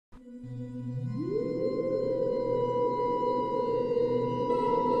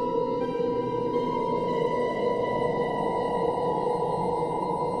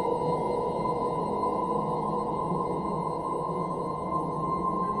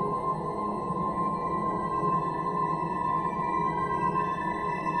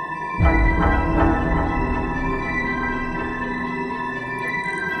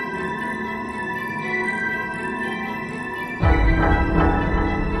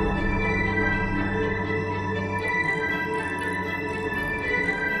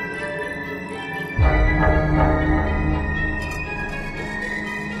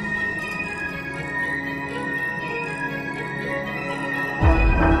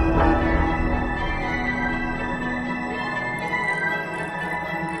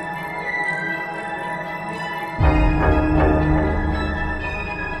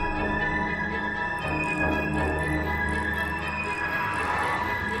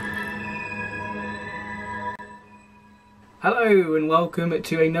Hello and welcome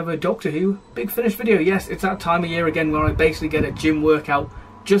to another Doctor Who Big Finish video. Yes, it's that time of year again where I basically get a gym workout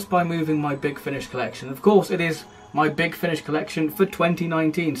just by moving my Big Finish collection. Of course, it is my Big Finish collection for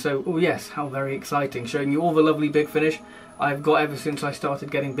 2019, so oh yes, how very exciting, showing you all the lovely Big Finish I've got ever since I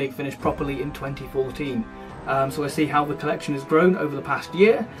started getting Big Finish properly in 2014. So we'll see how the collection has grown over the past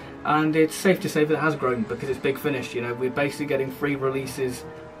year, and it's safe to say that it has grown because it's Big Finish. You know, we're basically getting free releases,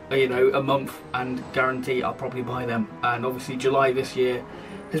 you know, a month, and guarantee I'll probably buy them. And obviously July this year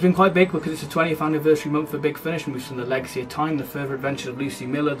has been quite big because it's the 20th anniversary month for Big Finish, and we've seen the Legacy of Time, the Further Adventures of Lucy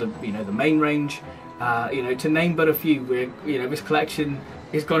Miller, the main range, you know, to name but a few. This collection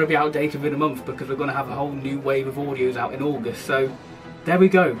is going to be outdated in a month because we're going to have a whole new wave of audios out in August. So there we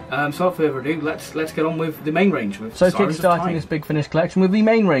go. So without further ado, let's get on with the main range. So kick-starting this Big Finish collection with the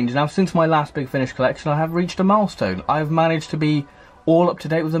main range. Now, since my last Big Finish collection, I have reached a milestone. I've managed to be all up to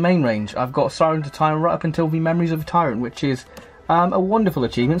date with the main range. I've got Sirens of Time right up until the Memories of a Tyrant, which is a wonderful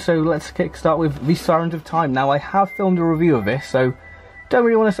achievement. So let's kickstart with the Sirens of Time. Now, I have filmed a review of this, so don't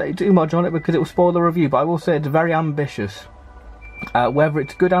really want to say too much on it because it will spoil the review, but I will say it's very ambitious. Whether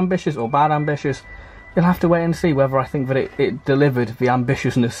it's good ambitious or bad ambitious, you'll have to wait and see whether I think that it delivered the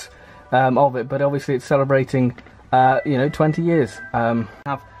ambitiousness of it. But obviously it's celebrating 20 years.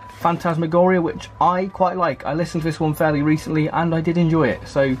 Have Phantasmagoria, which I quite like. I listened to this one fairly recently and I did enjoy it.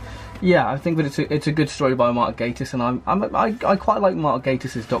 So yeah, I think that it's a good story by Mark Gatiss, and I quite like Mark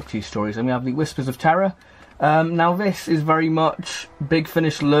Gatiss's Doctor Who stories. And we have the Whispers of Terror. Now this is very much Big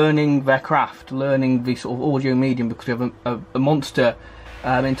Finish learning their craft, learning the sort of audio medium, because we have a monster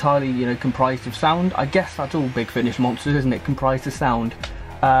entirely comprised of sound. I guess that's all Big Finish monsters, isn't it? Comprised of sound.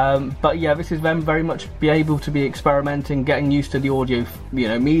 But yeah, this is them very much be able to be experimenting, getting used to the audio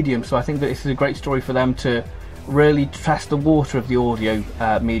medium. So I think that this is a great story for them to really test the water of the audio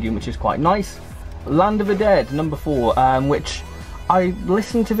medium, which is quite nice. Land of the Dead, number 4, which I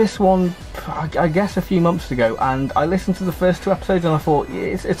listened to this one, I guess a few months ago, and I listened to the first 2 episodes and I thought, yeah,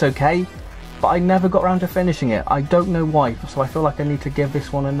 it's okay, but I never got around to finishing it. I don't know why, so I feel like I need to give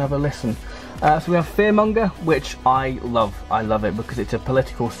this one another listen. So we have Fearmonger, which I love. I love it because it's a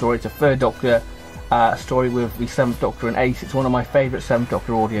political story. It's a 3rd Doctor story with the 7th Doctor and Ace. It's one of my favourite 7th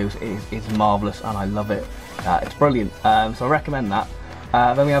Doctor audios. It's marvellous and I love it. It's brilliant, so I recommend that.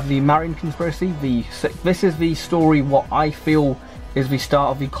 Then we have the Marian Conspiracy. This is the story what I feel is the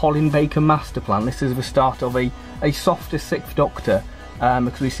start of the Colin Baker master plan. This is the start of a softer 6th Doctor,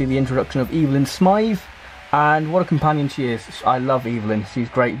 because we see the introduction of Evelyn Smythe, and what a companion she is. I love Evelyn. She's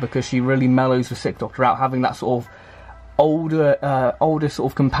great because she really mellows the 6th Doctor out, having that sort of older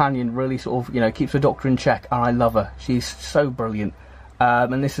sort of companion really sort of keeps the Doctor in check, and I love her. She's so brilliant.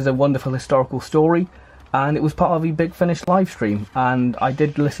 And this is a wonderful historical story, and it was part of the Big Finish live stream, and I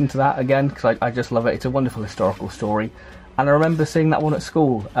did listen to that again because I just love it. It's a wonderful historical story. And I remember seeing that one at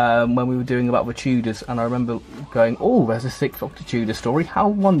school when we were doing about the Tudors, and I remember going, oh, there's a 6th Doctor Tudor story, how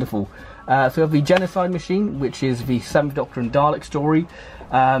wonderful. So we have the Genocide Machine, which is the 7th Doctor and Dalek story,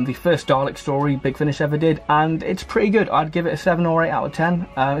 the first Dalek story Big Finish ever did, and it's pretty good. I'd give it a 7 or 8 out of 10.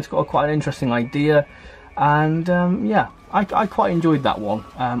 It's got quite an interesting idea, and yeah, I quite enjoyed that one.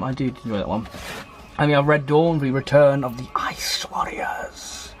 I do enjoy that one. And we have Red Dawn, the return of the Ice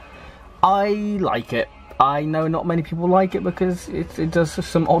Warriors. I like it. I know not many people like it because it does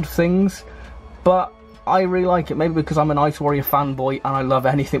some odd things, but I really like it, maybe because I'm an Ice Warrior fanboy and I love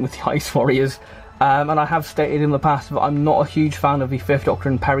anything with the Ice Warriors. And I have stated in the past that I'm not a huge fan of the 5th Doctor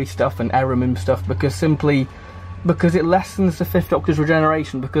and Perry stuff and Erimim stuff, because it lessens the 5th Doctor's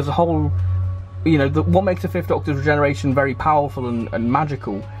regeneration, because the whole, what makes the 5th Doctor's regeneration very powerful and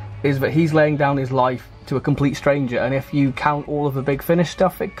magical is that he's laying down his life to a complete stranger, and if you count all of the Big Finish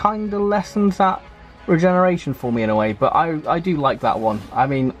stuff, it kind of lessens that regeneration for me in a way. But I do like that one. I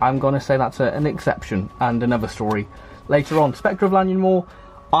mean, I'm going to say that's an exception. And another story later on, Spectre of Lanyon Moor,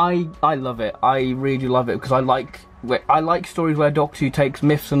 I love it. I really do love it because I like stories where Doctor Who takes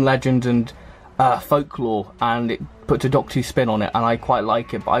myths and legends and folklore and it puts a Doctor Who spin on it, and I quite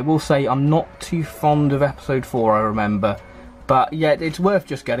like it. But I will say I'm not too fond of episode 4, I remember. But yeah, it's worth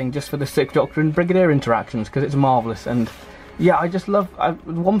just getting just for the 6th Doctor and Brigadier interactions because it's marvellous. And yeah, I just love.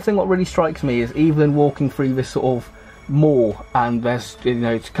 One thing what really strikes me is Evelyn walking through this sort of moor, and there's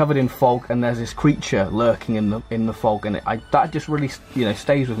it's covered in fog, and there's this creature lurking in the fog, and that just really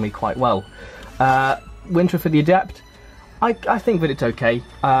stays with me quite well. Winter for the Adept, I think that it's okay.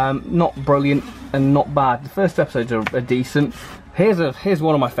 Not brilliant and not bad. The first episodes are decent. Here's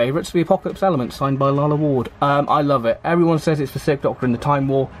one of my favourites, The Apocalypse Element, signed by Lalla Ward. I love it. Everyone says it's for 6th Doctor in the Time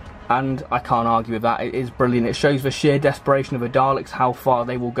War. and I can't argue with that. It is brilliant. It shows the sheer desperation of the Daleks, how far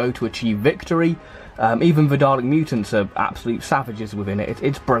they will go to achieve victory. Even the Dalek mutants are absolute savages within it.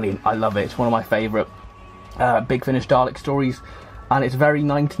 It's brilliant. I love it. It's one of my favourite Big Finish Dalek stories, and it's very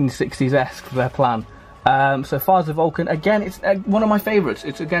 1960s-esque for their plan. So Fires of Vulcan, again, it's one of my favourites.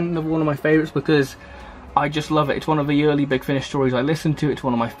 It's again another one of my favourites because I just love it. It's one of the early Big Finish stories I listened to. It's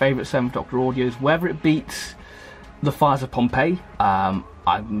one of my favourite 7th Doctor audios. Whether it beats The Fires of Pompeii,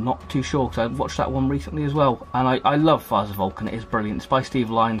 I'm not too sure because I watched that one recently as well. And I love Fires of Vulcan. It is brilliant. It's by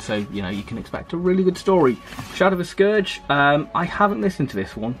Steve Lyons, so you know you can expect a really good story. Shadow of the Scourge, I haven't listened to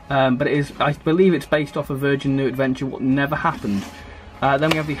this one, but it is, I believe it's based off a Virgin New Adventure, What Never Happened. Then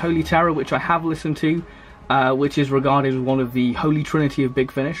we have the Holy Terror, which I have listened to, which is regarded as one of the Holy Trinity of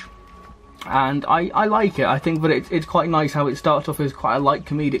Big Finish. And I like it. I think that it's quite nice how it starts off as quite a light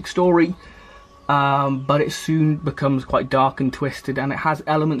comedic story, but it soon becomes quite dark and twisted, and it has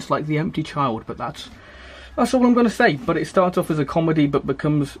elements like The Empty Child, but that's all I'm going to say. But it starts off as a comedy, but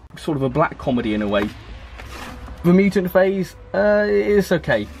becomes sort of a black comedy in a way. The Mutant Phase, it's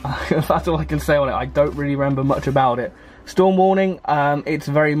okay. That's all I can say on it. I don't really remember much about it. Storm Warning, it's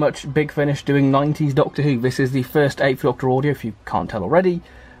very much Big Finish doing 90s Doctor Who. This is the first 8th Doctor audio, if you can't tell already.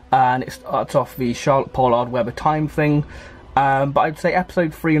 And it starts off the Charlotte Pollard Web of Time thing. But I'd say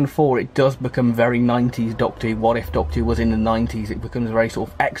episode 3 and 4, it does become very 90s Doctor Who. What if Doctor Who was in the 90s? It becomes very sort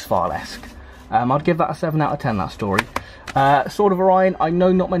of X-File-esque. I'd give that a 7 out of 10, that story. Sword of Orion, I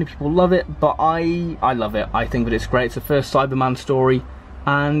know not many people love it, but I love it. I think that it's great. It's the first Cyberman story,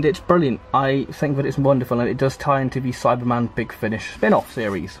 and it's brilliant. I think that it's wonderful, and it does tie into the Cyberman Big Finish spin-off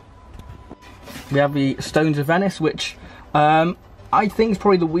series. We have the Stones of Venice, which I think is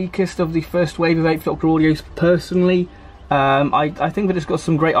probably the weakest of the first wave of 8th Doctor audios, personally. I think that it's got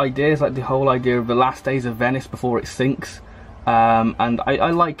some great ideas, like the whole idea of the last days of Venice before it sinks. And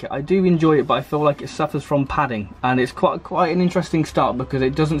I like it. I do enjoy it, but I feel like it suffers from padding. And it's quite an interesting start, because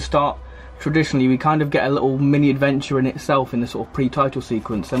it doesn't start traditionally. We kind of get a little mini adventure in itself in the sort of pre-title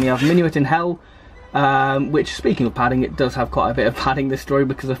sequence. Then we have Minuet in Hell, which, speaking of padding, it does have quite a bit of padding, this story,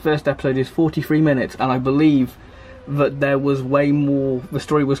 because the first episode is 43 minutes, and I believe that there was way more, the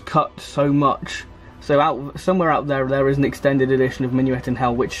story was cut so much. So somewhere out there is an extended edition of Minuet in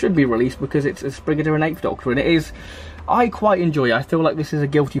Hell, which should be released, because it's a Brigadier and 8th Doctor, and it is, I quite enjoy it. I feel like this is a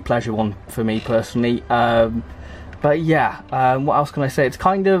guilty pleasure one for me personally. But yeah, what else can I say? It's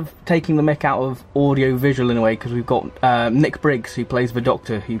kind of taking the mick out of audio-visual in a way, because we've got Nick Briggs, who plays the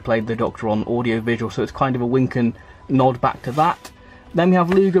Doctor, who played the Doctor on audio-visual, so it's kind of a wink and nod back to that. Then we have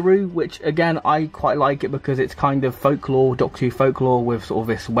Lugaroo, which again, I quite like it because it's kind of folklore, Doctor Who folklore, with sort of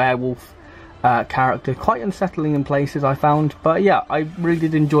this werewolf character. Quite unsettling in places, I found. But yeah, I really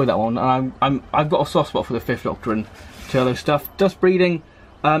did enjoy that one, and I've got a soft spot for the 5th Doctor and Turlo stuff. Dust Breeding,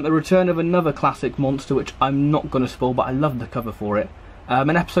 the return of another classic monster, which I'm not going to spoil, but I love the cover for it.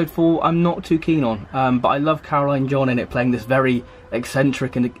 And episode 4, I'm not too keen on, but I love Caroline John in it, playing this very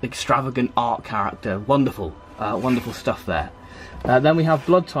eccentric and extravagant art character. Wonderful, wonderful stuff there. Then we have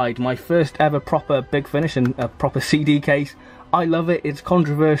Bloodtide, my first ever proper Big Finish and a proper CD case. I love it. It's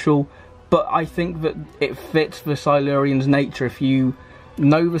controversial, but I think that it fits the Silurians' nature. If you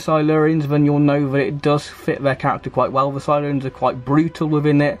know the Silurians, then you'll know that it does fit their character quite well. The Silurians are quite brutal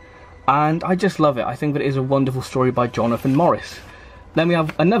within it, and I just love it. I think that it is a wonderful story by Jonathan Morris. Then we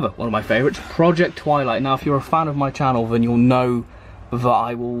have another one of my favourites, Project Twilight. Now, if you're a fan of my channel, then you'll know that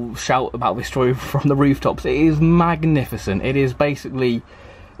I will shout about this story from the rooftops. It is magnificent. It is basically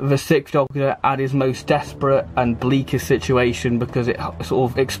the 6th Doctor at his most desperate and bleakest situation, because it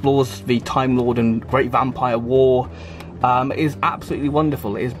sort of explores the Time Lord and Great Vampire War. It is absolutely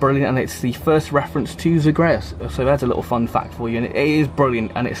wonderful. It is brilliant, and it's the first reference to Zagreus. So there's a little fun fact for you, and it is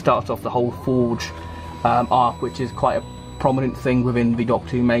brilliant, and it starts off the whole Forge arc, which is quite a prominent thing within the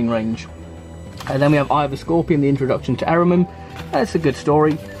Doctor Who main range. And then we have Eye of the Scorpion, the introduction to Ehrman. It's a good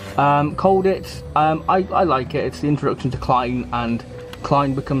story. Colditz, I like it. It's the introduction to Klein, and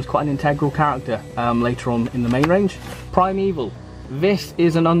Klein becomes quite an integral character later on in the main range. Primeval, this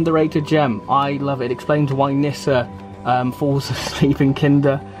is an underrated gem. I love it. It explains why Nyssa falls asleep in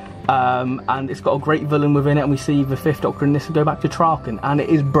Kinder, and it's got a great villain within it, and we see the 5th Doctor and Nyssa go back to Traken, and it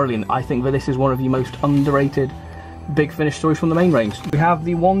is brilliant. I think that this is one of the most underrated Big Finish stories from the main range. We have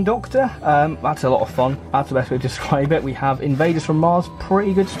the One Doctor, that's a lot of fun. That's the best way to describe it. We have Invaders from Mars,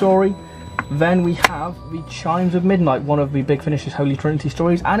 pretty good story. Then we have the Chimes of Midnight, one of the Big Finish's Holy Trinity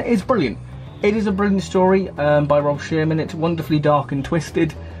stories, and it is brilliant. It is a brilliant story by Rob Shearman. It's wonderfully dark and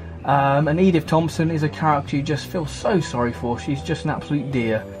twisted. And Edith Thompson is a character you just feel so sorry for. She's just an absolute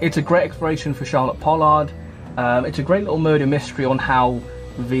dear. It's a great exploration for Charlotte Pollard. It's a great little murder mystery on how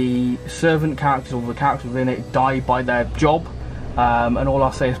the servant characters or the characters within it die by their job, and all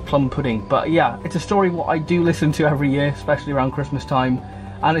I'll say is plum pudding. But yeah, it's a story what I do listen to every year, especially around Christmas time,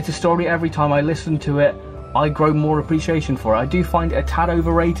 and it's a story every time I listen to it I grow more appreciation for it. I do find it a tad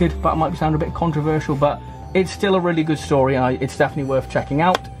overrated, but it might sound a bit controversial, but it's still a really good story, and it's definitely worth checking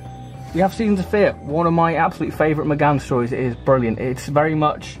out. We have Seasons of Fear, one of my absolute favourite McGann stories. It is brilliant. It's very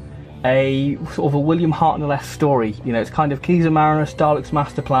much a sort of a William Hartnell-esque story. You know, it's kind of Keys of Marinus, Dalek's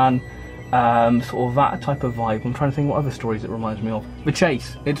Master Plan, sort of that type of vibe. I'm trying to think what other stories it reminds me of. The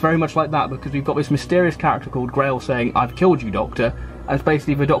Chase, it's very much like that, because we've got this mysterious character called Grail saying, "I've killed you, Doctor," and it's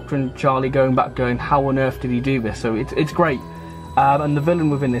basically the Doctor and Charlie going back going, how on earth did he do this? So it's great. And the villain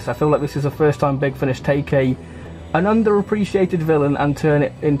within this, I feel like this is the first time Big Finish take an underappreciated villain and turn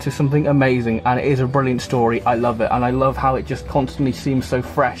it into something amazing, and it is a brilliant story. I love it, and I love how it just constantly seems so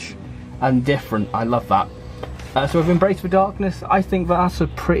fresh and different. I love that. So with Embrace the Darkness, I think that's a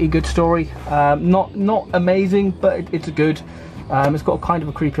pretty good story. Not amazing, but it's good. It's got kind of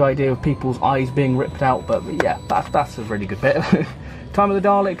a creepy idea of people's eyes being ripped out, but yeah, that's a really good bit. Time of the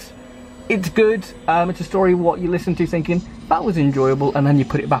Daleks, it's good. It's a story what you listen to thinking, that was enjoyable, and then you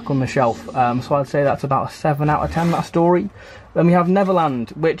put it back on the shelf. So I'd say that's about a 7 out of 10, that story. Then we have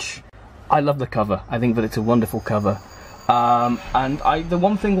Neverland, which I love the cover. I think that it's a wonderful cover. And the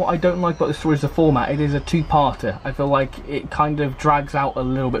one thing what I don't like about the story is the format. It is a two-parter. I feel like it kind of drags out a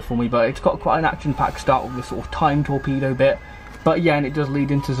little bit for me, but it's got quite an action-packed start with this sort of time torpedo bit. But yeah, and it does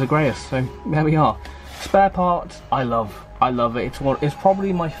lead into Zagreus, so there we are. Spare Parts, I love it. It's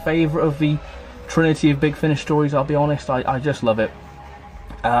probably my favourite of the trinity of Big Finish stories, I'll be honest. I just love it.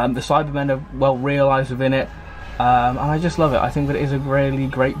 The Cybermen are well realised within it, and I just love it. I think that it is a really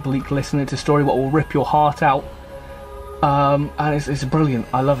great bleak listen. It's a story that will rip your heart out, and it's brilliant.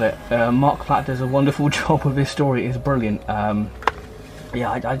 I love it. Mark Platt does a wonderful job with this story. It's brilliant.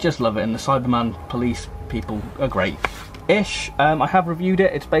 Yeah, I just love it, and the Cyberman police people are great. I have reviewed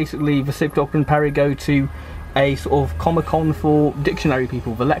it. It's basically the Sixth Doctor and Perry go to a sort of Comic-Con for dictionary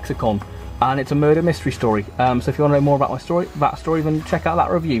people, the Lexicon, and it's a murder mystery story. So if you want to know more about that story, then check out that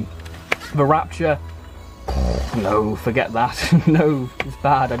review. The Rapture, no, forget that. No, it's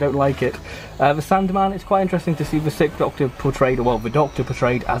bad. I don't like it. The Sandman, it's quite interesting to see the Sixth Doctor portrayed, or well, the Doctor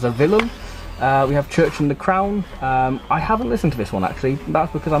portrayed as a villain. We have Church and the Crown. I haven't listened to this one actually.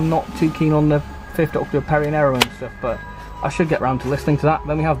 That's because I'm not too keen on the Fifth Doctor, Perry and Arrow and stuff, but I should get round to listening to that.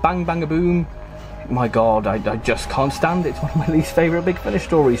 Then we have Bang Bang a Boom. My god, I just can't stand it. It's one of my least favourite Big Finish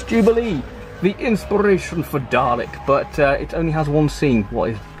stories. Jubilee, the inspiration for Dalek, but it only has one scene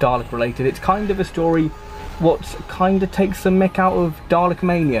what is Dalek related. It's kind of a story what kind of takes the mick out of Dalek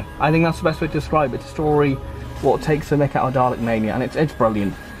Mania. I think that's the best way to describe it. It's a story what takes the mick out of Dalek Mania, and it's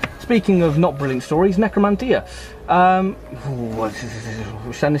brilliant. Speaking of not brilliant stories, Necromantia.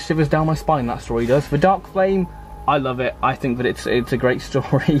 Sends shivers down my spine, that story does. The Dark Flame, I love it. I think that it's a great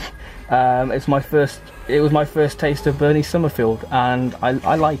story. It was my first taste of Bernie Summerfield, and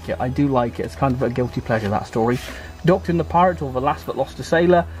I like it. I do like it. It's kind of a guilty pleasure, that story. Doctor and the Pirate, or The Last But Lost a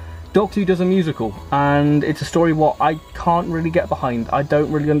Sailor. Doctor Who does a musical, and it's a story what I can't really get behind. I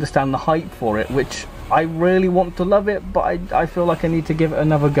don't really understand the hype for it, which I really want to love it, but I feel like I need to give it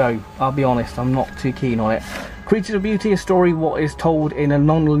another go. I'll be honest, I'm not too keen on it. Creatures of Beauty, a story what is told in a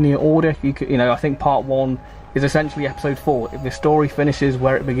non-linear order. You know, I think part 1 is essentially episode 4. The story finishes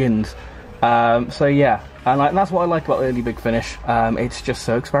where it begins. So yeah, and that's what I like about early Big Finish. It's just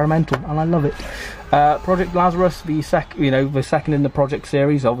so experimental, and I love it. Project Lazarus, the second in the project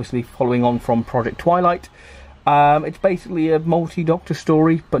series, obviously following on from Project Twilight. It's basically a multi-Doctor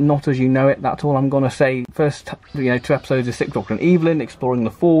story, but not as you know it. That's all I'm gonna say. First, 2 episodes is Sixth Doctor and Evelyn exploring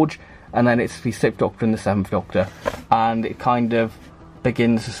the Forge, and then it's the Sixth Doctor and the Seventh Doctor, and it kind of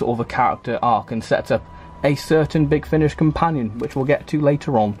begins a sort of a character arc and sets up a certain Big Finish companion, which we'll get to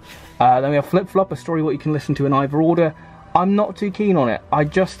later on. Then we have Flip Flop, a story what you can listen to in either order. I'm not too keen on it.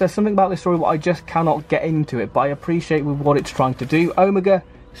 There's something about this story what I just cannot get into it, but I appreciate with what it's trying to do. Omega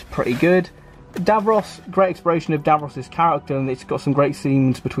is pretty good. Davros, great exploration of Davros' character, and it's got some great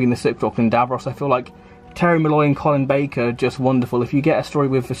scenes between the Sixth Doctor and Davros. I feel like Terry Malloy and Colin Baker are just wonderful. If you get a story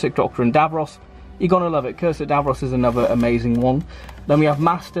with the Sixth Doctor and Davros, you're gonna love it. Curse of Davros is another amazing one. Then we have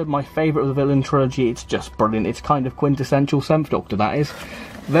Master, my favourite of the villain trilogy. It's just brilliant. It's kind of quintessential Seventh Doctor, that is.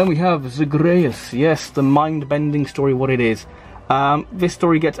 Then we have Zagreus. Yes, the mind-bending story, what it is. This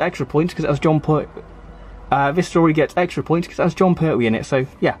story gets extra points because it has John Pertwee in it. So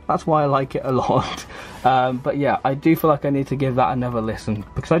yeah, that's why I like it a lot. But yeah, I do feel like I need to give that another listen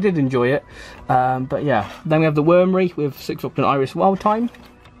because I did enjoy it. But yeah, then we have the Wormery with Sixth Doctor and Iris Wildtime.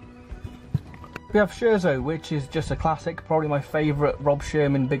 We have Scherzo, which is just a classic, probably my favourite Rob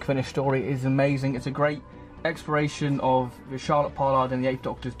Sherman Big Finish story. It is amazing. It's a great exploration of Charlotte Pollard and the Eighth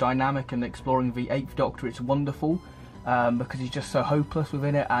Doctor's dynamic and exploring the Eighth Doctor. It's wonderful because he's just so hopeless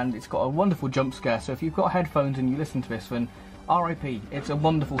within it, and it's got a wonderful jump scare. So if you've got headphones and you listen to this, then RIP. It's a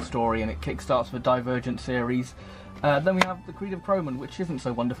wonderful story, and it kickstarts the Divergent series. Then we have The Creed of Croman, which isn't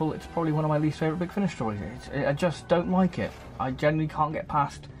so wonderful. It's probably one of my least favourite Big Finish stories. I just don't like it. I generally can't get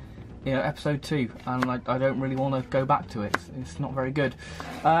past episode 2, and I don't really want to go back to it. It's not very good.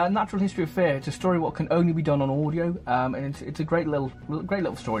 Natural History of Fear. It's a story what can only be done on audio, and it's a great little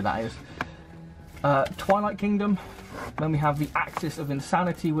story, that is. Twilight Kingdom. Then we have The Axis of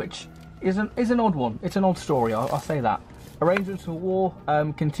Insanity, which is an odd one. It's an odd story, I'll say that. Arrangements for War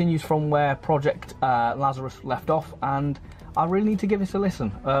continues from where Project Lazarus left off, and I really need to give this a listen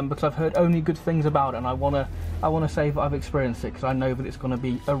because I've heard only good things about it, and I wanna say that I've experienced it because I know that it's going to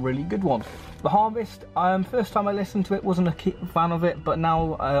be a really good one. The Harvest. First time I listened to it, wasn't a fan of it, but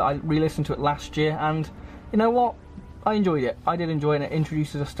now I re-listened to it last year, and you know what? I enjoyed it. I did enjoy it, and it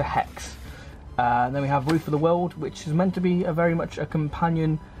introduces us to Hex. Then we have Roof of the World, which is meant to be very much a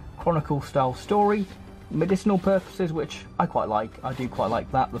companion chronicle style story. Medicinal purposes, which I quite like. I do quite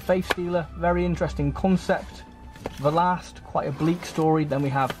like that. The Faith Stealer, very interesting concept. The Last, quite a bleak story. Then we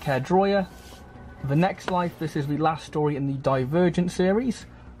have Caerdroea. The Next Life, this is the last story in the Divergent series.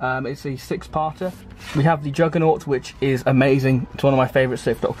 It's a 6-parter. We have The Juggernaut, which is amazing. It's one of my favourite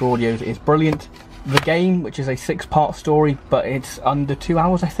Sixth Doctor audios. It's brilliant. The Game, which is a 6-part story, but it's under 2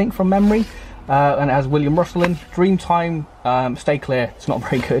 hours, I think, from memory. And it has William Russell in. Dreamtime, stay clear, it's not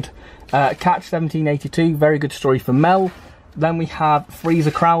very good. Catch 1782, very good story for Mel. Then we have Freeze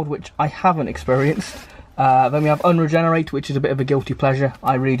a Crowd, which I haven't experienced. Then we have Unregenerate, which is a bit of a guilty pleasure.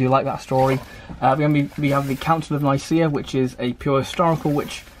 I really do like that story. We have the Council of Nicaea, which is a pure historical,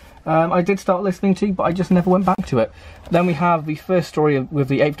 which I did start listening to, but I just never went back to it. Then we have the first story with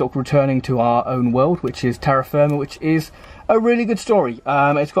the Eighth Doctor returning to our own world, which is Terra Firma, which is a really good story.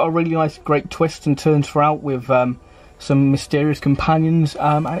 It's got a really nice, great twists and turns throughout with some mysterious companions,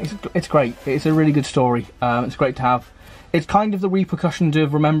 and it's great. It's a really good story. It's great to have. It's kind of the repercussions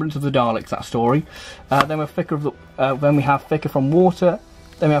of Remembrance of the Daleks, that story. Then we have Thicker from Water.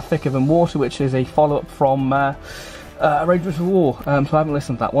 Then we have Thicker Than Water, which is a follow-up from Arrangements for War. So I haven't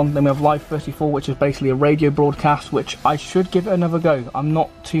listened to that one. Then we have Live 34, which is basically a radio broadcast, which I should give it another go. I'm not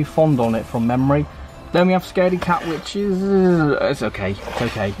too fond on it from memory. Then we have Scaredy Cat, which is it's okay.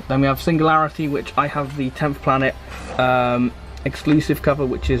 Then we have Singularity, which I have the 10th Planet exclusive cover,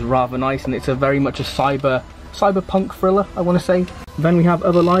 which is rather nice, and it's a very much a cyberpunk thriller, I want to say. Then we have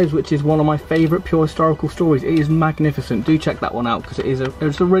Other Lives, which is one of my favourite pure historical stories. It is magnificent. Do check that one out because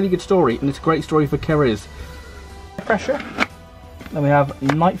it's a really good story, and it's a great story for Kiriz. Pressure. Then we have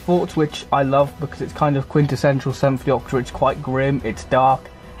Night Thoughts, which I love because it's kind of quintessential 7th Doctor. It's quite grim, it's dark,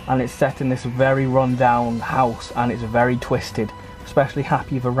 and it's set in this very run-down house, and it's very twisted, especially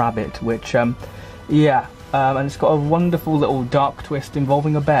Happy the Rabbit, which, and it's got a wonderful little dark twist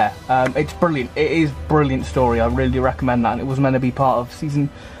involving a bear. It's brilliant. It is a brilliant story. I really recommend that, and it was meant to be part of season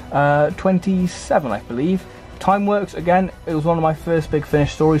 27, I believe. Time Works, again, it was one of my first Big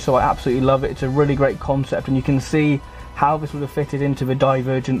Finish stories, so I absolutely love it. It's a really great concept, and you can see how this would have fitted into the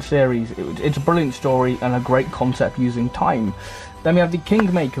Divergent series. It's a brilliant story and a great concept using time. Then we have The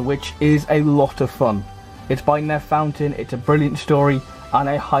Kingmaker, which is a lot of fun. It's by Nev Fountain. It's a brilliant story, and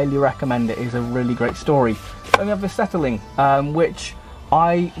I highly recommend it. It's a really great story. Then we have The Settling, which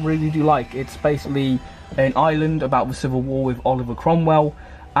I really do like. It's basically an island about the Civil War with Oliver Cromwell,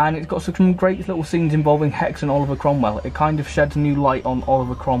 and it's got some great little scenes involving Hex and Oliver Cromwell. It kind of sheds new light on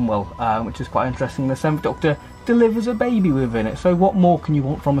Oliver Cromwell, which is quite interesting. The 7th Doctor delivers a baby within it, so what more can you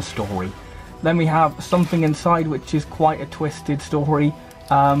want from a story? Then we have Something Inside, which is quite a twisted story,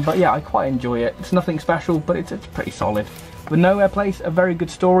 but yeah, I quite enjoy it. It's nothing special, but it's pretty solid. The Nowhere Place, a very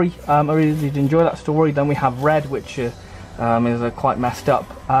good story. I really did enjoy that story. Then we have Red, which is quite messed up.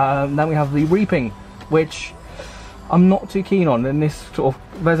 Then we have The Reaping, which I'm not too keen on. And this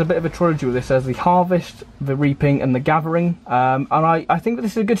there's a bit of a trilogy with this. There's The Harvest, The Reaping, and The Gathering. And I think that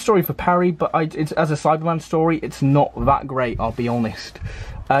this is a good story for Perry, but it's, as a Cyberman story, it's not that great, I'll be honest.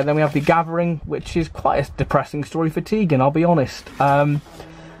 Then we have The Gathering, which is quite a depressing story for Tegan, I'll be honest.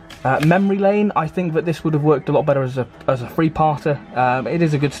 Memory Lane, I think that this would have worked a lot better as a 3-parter. It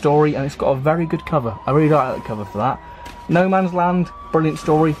is a good story, and it's got a very good cover. I really like the cover for that. No Man's Land, brilliant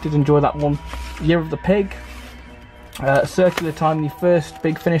story, did enjoy that one. Year of the Pig. Circular Time, the first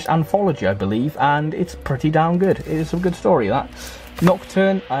Big Finish anthology, I believe, and it's pretty damn good. It is a good story, that.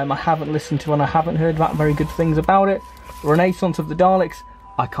 Nocturne, I haven't listened to and I haven't heard that very good things about it. Renaissance of the Daleks,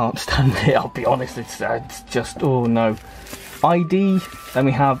 I can't stand it, I'll be honest. It's just, oh no. ID, then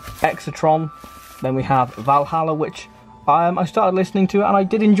we have Exatron, then we have Valhalla, which I started listening to it and I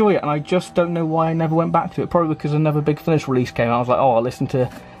did enjoy it, and I just don't know why I never went back to it. Probably because another Big Finish release came out. I was like, oh, I'll listen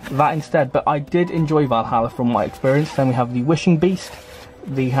to that instead. But I did enjoy Valhalla from my experience. Then we have the Wishing Beast.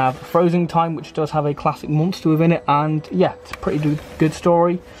 We have Frozen Time, which does have a classic monster within it, and yeah, it's a pretty good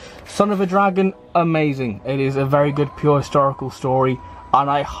story. Son of a Dragon, amazing. It is a very good pure historical story, and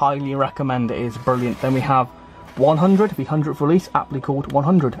I highly recommend it. It's brilliant. Then we have 100, the 100th release, aptly called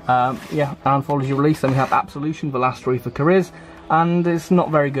 100. Yeah, anthology release. Then we have Absolution, the last story for Kariz, and it's not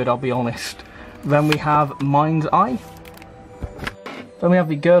very good, I'll be honest. Then we have Mind's Eye. Then we have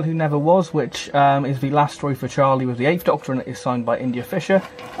The Girl Who Never Was, which is the last story for Charlie with the 8th Doctor, and it is signed by India Fisher.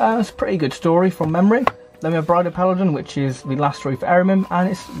 It's a pretty good story from memory. Then we have Bride of Peladon, which is the last story for Erimim, and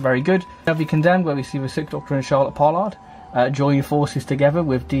it's very good. We have The Condemned, where we see the 6th Doctor and Charlotte Pollard join forces together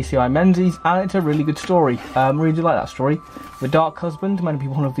with DCI Menzies, and it's a really good story. Really do like that story. The Dark Husband, many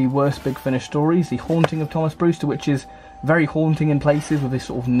people one of the worst Big Finish stories. The Haunting of Thomas Brewster, which is very haunting in places with this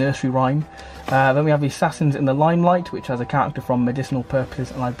sort of nursery rhyme. Then we have The Assassins in the Limelight, which has a character from Medicinal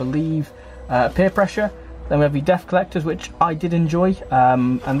Purposes and I believe Peer Pressure. Then we have The Death Collectors, which I did enjoy,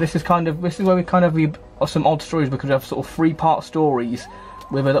 and this is where we kind of read some odd stories, because we have sort of 3-part stories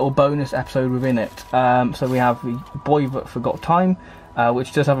with a little bonus episode within it. So we have The Boy That Forgot Time,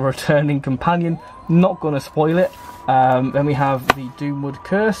 which does have a returning companion. Not going to spoil it. Then we have The Doomwood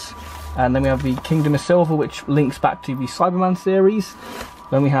Curse, and then we have The Kingdom of Silver, which links back to the Cyberman series.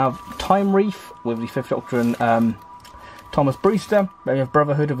 Then we have Time Reef with the 5th Doctor and Thomas Brewster. Then we have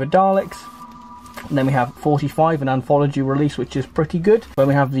Brotherhood of the Daleks. And then we have 45, an anthology release, which is pretty good. Then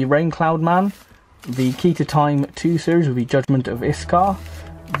we have The Raincloud Man, the Key to Time 2 series with the Judgment of Iskar,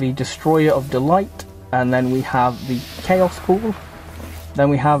 the Destroyer of Delight, and then we have the Chaos Pool. Then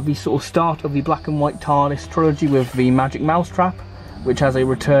we have the sort of start of the Black and White TARDIS trilogy with the Magic Mousetrap, which has a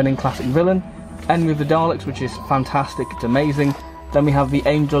returning classic villain. End with the Daleks, which is fantastic, it's amazing. Then we have the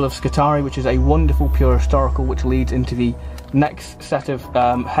Angel of Skitarii, which is a wonderful pure historical, which leads into the next set of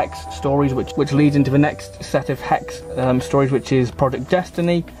Hex stories, which leads into the next set of Hex stories, which is Project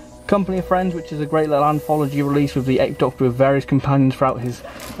Destiny. Company of Friends, which is a great little anthology release with the 8th Doctor with various companions throughout his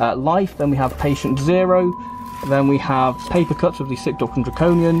life. Then we have Patient Zero. Then we have Paper Cuts with the 6th Doctor and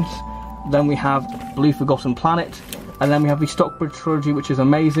Draconians. Then we have Blue Forgotten Planet. And then we have the Stockbridge trilogy, which is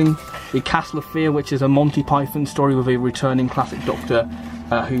amazing. The Castle of Fear, which is a Monty Python story with a returning classic Doctor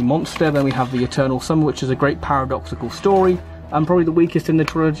Who monster. Then we have the Eternal Summer, which is a great paradoxical story, and probably the weakest in the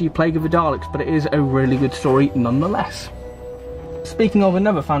trilogy, Plague of the Daleks, but it is a really good story nonetheless. Speaking of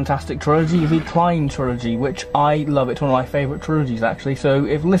another fantastic trilogy, the Klein trilogy, which I love. It's one of my favourite trilogies, actually. So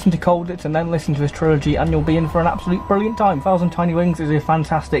if listen to Colditz and then listen to this trilogy, and you'll be in for an absolute brilliant time. Thousand Tiny Wings is a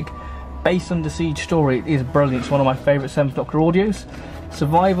fantastic Base Under Siege story. It is brilliant. It's one of my favourite 7th Doctor audios.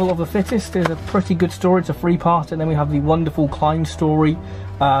 Survival of the Fittest is a pretty good story. It's a 3-part, and then we have the wonderful Klein story,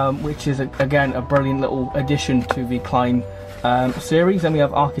 which is again a brilliant little addition to the Klein series. Then we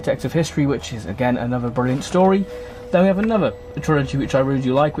have Architects of History, which is again another brilliant story. Then we have another trilogy which I really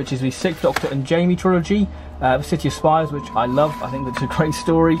do like, which is the 6th Doctor and Jamie trilogy, The City of Spires, which I love. I think that's a great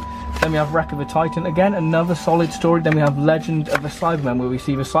story. Then we have Wreck of the Titan, again another solid story. Then we have Legend of the Cybermen, where we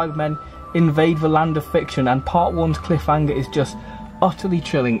see the Cybermen invade the land of fiction, and part 1's cliffhanger is just utterly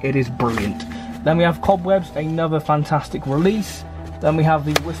chilling. It is brilliant. Then we have Cobwebs, another fantastic release. Then we have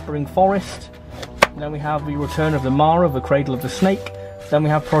the Whispering Forest. Then we have the Return of the Mara, the Cradle of the Snake. Then we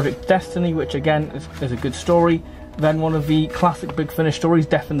have Project Destiny, which again is a good story. Then one of the classic Big Finish stories,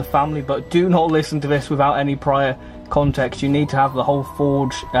 Death in the Family, but do not listen to this without any prior context. You need to have the whole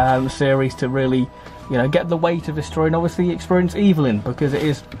Forge series to really, get the weight of the story, and obviously experience Evelyn, because it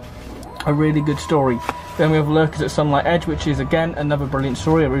is a really good story. Then we have Lurkers at Sunlight Edge, which is again another brilliant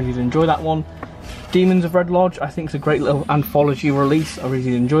story. I really did enjoy that one. Demons of Red Lodge, I think it's a great little anthology release. I really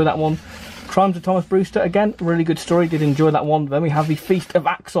did enjoy that one. Crimes of Thomas Brewster, again, really good story, did enjoy that one. Then we have the Feast of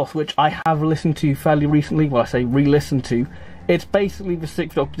Axos, which I have listened to fairly recently. Well, I say re-listened to. It's basically the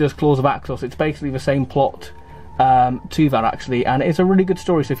 6th Doctor does Claws of Axos. It's basically the same plot to that, actually, and it's a really good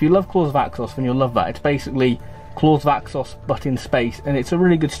story. So if you love Claws of Axos, then you'll love that. It's basically Claws of Axos, but in space, and it's a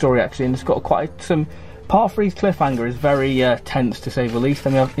really good story, actually, and it's got quite some... Part 3's cliffhanger is very tense, to say the least.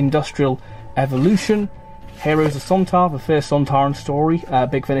 Then we have Industrial Evolution, Heroes of Sontar, the first Sontaran story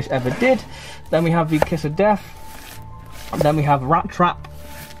Big Finish ever did. Then we have the Kiss of Death. Then we have Rat Trap.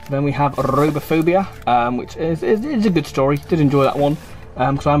 Then we have Robophobia, which is a good story. Did enjoy that one,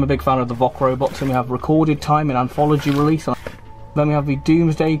 because I'm a big fan of the Vok robots. And we have Recorded Time, an anthology release. Then we have the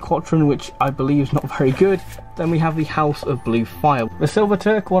Doomsday Quatrain, which I believe is not very good. Then we have the House of Blue Fire. The Silver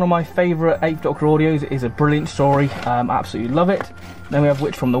Turk, one of my favourite 8th Doctor audios, is a brilliant story. Absolutely love it. Then we have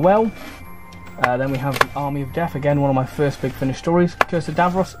Witch from the Well. Then we have the Army of Death, again one of my first Big Finish stories. Curse of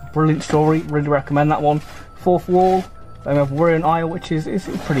Davros, brilliant story, really recommend that one. Fourth Wall. Then we have Wirion Isle, which is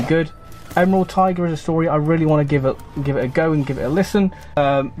pretty good. Emerald Tiger is a story I really want to give it a go and give it a listen.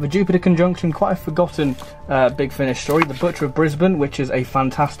 The Jupiter Conjunction, quite a forgotten Big Finish story. The Butcher of Brisbane, which is a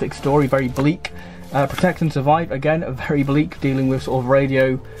fantastic story, very bleak. Protect and Survive, again, a very bleak, dealing with sort of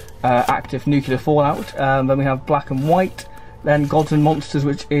radio active nuclear fallout. Then we have Black and White. Then Gods and Monsters,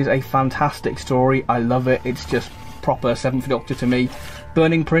 which is a fantastic story. I love it. It's just proper 7th Doctor to me.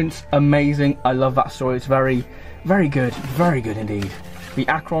 Burning Prince, amazing. I love that story. It's very, very good. Very good indeed. The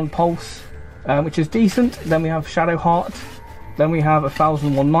Akron Pulse, which is decent. Then we have Shadowheart. Then we have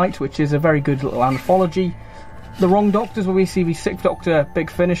 1001 Night, which is a very good little anthology. The Wrong Doctors, where we see the 6th Doctor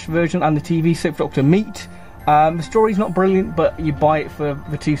Big Finish version and the TV 6th Doctor meet. The story's not brilliant, but you buy it for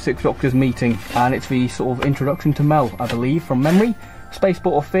the 2 6th Doctors meeting, and it's the sort of introduction to Mel, I believe, from memory.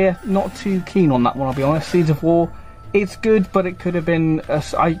 Spaceport of Fear, not too keen on that one, I'll be honest. Seeds of War, it's good, but it could have been...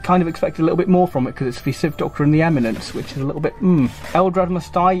 I kind of expected a little bit more from it, because it's the 6th Doctor and the Eminence, which is a little bit... Eldrad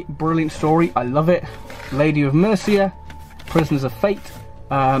Must Die, brilliant story, I love it. Lady of Mercia, Prisoners of Fate,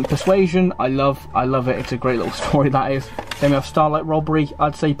 Persuasion, I love it, it's a great little story, that is. Then we have Starlight Robbery,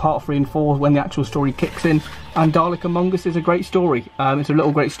 I'd say part 3 and 4 when the actual story kicks in. And Dalek Among Us is a great story. It's a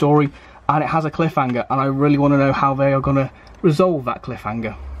little great story, and it has a cliffhanger, and I really want to know how they are going to resolve that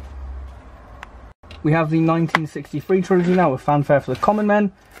cliffhanger. We have the 1963 trilogy now with Fanfare for the Common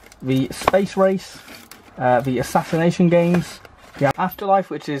Men, the Space Race, the Assassination Games, the Afterlife,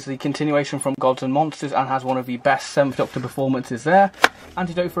 which is the continuation from Gods and Monsters and has one of the best 7th Doctor performances there.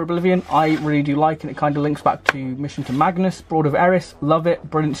 Antidote for Oblivion, I really do like, and it kind of links back to Mission to Magnus. Brood of Eris, love it,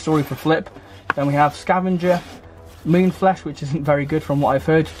 brilliant story for Flip. Then we have Scavenger, Moonflesh, which isn't very good from what I've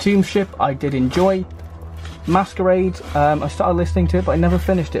heard. Tomb Ship, I did enjoy. Masquerade, I started listening to it, but I never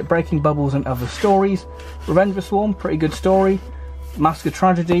finished it. Breaking Bubbles and Other Stories. Revenge of the Swarm, pretty good story. Mask of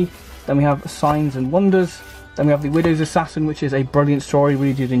Tragedy. Then we have Signs and Wonders. Then we have The Widow's Assassin, which is a brilliant story,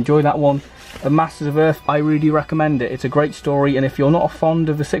 really did enjoy that one. The Masters of Earth, I really do recommend it. It's a great story, and if you're not fond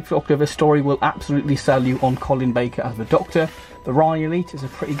of the 6th Doctor, this story will absolutely sell you on Colin Baker as the Doctor. The Rani Elite is a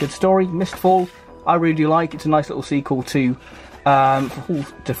pretty good story. Mistfall, I really do like. It's a nice little sequel to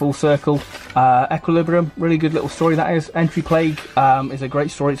Full Circle. Equilibrium, really good little story that is. Entry Plague is a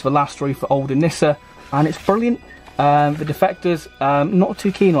great story. It's the last story for Old Anissa, and it's brilliant. The Defectors, not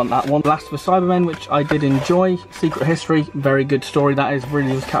too keen on that one. Last of the Cybermen, which I did enjoy. Secret History, very good story that is.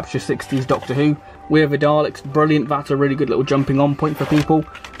 Really does capture 60s Doctor Who. We Are the Daleks, brilliant. That's a really good little jumping on point for people.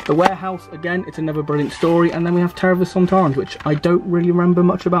 The Warehouse, again, it's another brilliant story. And then we have Terror of the Sontarans, which I don't really remember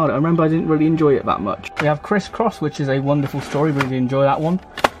much about it. I remember I didn't really enjoy it that much. We have Criss Cross, which is a wonderful story. Really enjoy that one.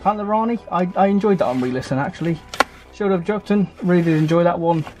 Panther Rani, I enjoyed that on re-listen actually. Shield of Jugton, really did enjoy that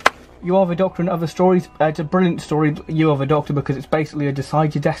one. You Are the Doctor and Other Stories, it's a brilliant story, You Are the Doctor, because it's basically a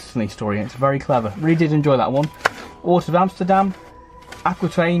Decide Your Destiny story, and it's very clever. Really did enjoy that one. Waters of Amsterdam,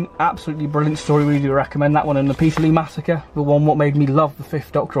 Aquitaine, absolutely brilliant story, really do recommend that one. And the Peterlee Massacre, the one what made me love the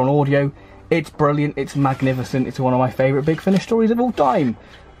 5th Doctor on audio. It's brilliant, it's magnificent, it's one of my favourite Big Finish stories of all time.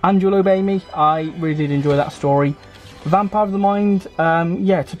 And You'll Obey Me, I really did enjoy that story. Vampire of the Mind,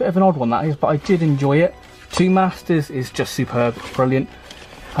 yeah, it's a bit of an odd one that is, but I did enjoy it. Two Masters is just superb, it's brilliant.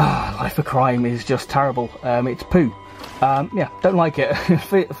 Life of Crime is just terrible. It's poo. Yeah, don't like it.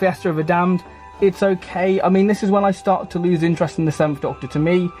 Fiesta of the Damned, it's okay. I mean, this is when I start to lose interest in the 7th Doctor. To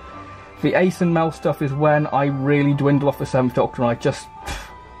me, the Ace and Mel stuff is when I really dwindle off the 7th Doctor, and I just...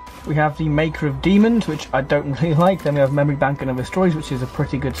 We have the Maker of Demons, which I don't really like. Then we have Memory Bank and Other Stories, which is a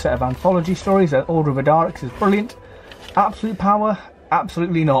pretty good set of anthology stories. Order of the Daleks is brilliant. Absolute Power,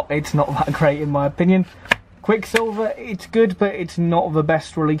 absolutely not. It's not that great in my opinion. Quicksilver, it's good, but it's not the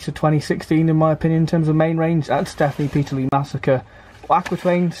best release of 2016 in my opinion in terms of main range. That's definitely Peterlee Massacre.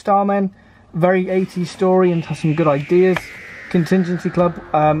 Aquitaine, Starmen, very 80s story and has some good ideas. Contingency Club,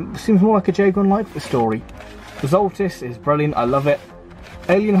 seems more like a Jagon Lightfoot story. Zoltis is brilliant, I love it.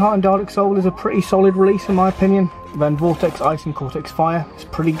 Alien Heart and Dalek Soul is a pretty solid release in my opinion. Then Vortex Ice and Cortex Fire is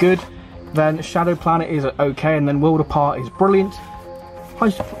pretty good. Then Shadow Planet is okay, and then World Apart is brilliant.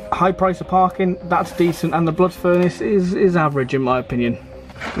 High Price of Parking, that's decent, and the Blood Furnace is average in my opinion.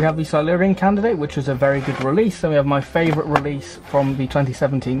 We have the Silurian Candidate, which was a very good release. Then we have my favourite release from the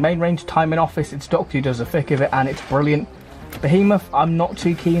 2017 main range, Time in Office. It's Doctor Who does the thick of it, and it's brilliant. Behemoth, I'm not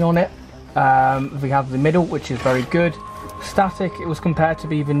too keen on it. We have The Middle, which is very good. Static, it was compared to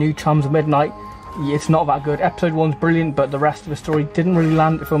be the new Chums of Midnight. it's not that good. Episode 1's brilliant, but the rest of the story didn't really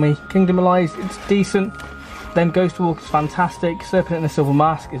land it for me. Kingdom of Lies, it's decent. Then Ghost Walk is fantastic. Serpent and the Silver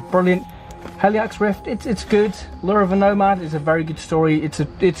Mask is brilliant. Heliax Rift, it's good. Lure of a Nomad is a very good story.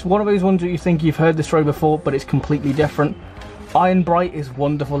 It's one of those ones that you think you've heard the story before, but it's completely different. Iron Bright is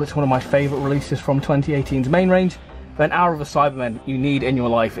wonderful. It's one of my favourite releases from 2018's main range. Then Hour of the Cybermen, you need in your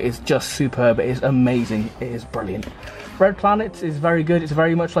life. It is just superb. It is amazing. It is brilliant. Red Planet is very good. It's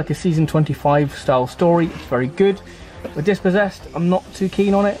very much like a season 25 style story. It's very good. With Dispossessed, I'm not too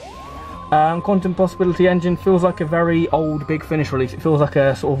keen on it. Quantum Possibility Engine feels like a very old Big Finish release. It feels like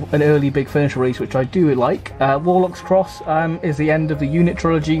a sort of an early Big Finish release, which I do like. Warlock's Cross is the end of the unit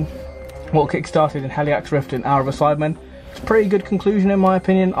trilogy, what kickstarted in Heliax Rift and Hour of the Cybermen. It's a pretty good conclusion in my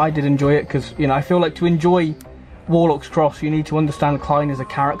opinion. I did enjoy it because, you know, I feel like to enjoy Warlock's Cross you need to understand Klein as a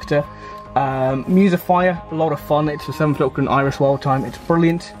character. Muse of Fire, a lot of fun. It's the 7th Doctor and Iris Wildtime. It's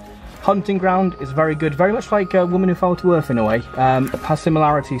brilliant. Hunting Ground is very good, very much like Woman Who Fell to Earth in a way. It has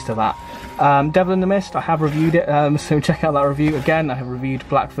similarities to that. Devil in the Mist, I have reviewed it, so check out that review. Again, I have reviewed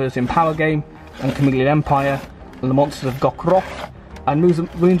Black Thursday and Power Game, and Chameleon Empire, and The Monsters of Gokroth. And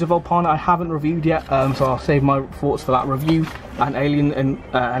Wounds of Volpana I haven't reviewed yet, so I'll save my thoughts for that review. And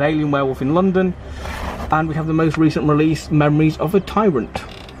An Alien Werewolf in London. And we have the most recent release, Memories of a Tyrant.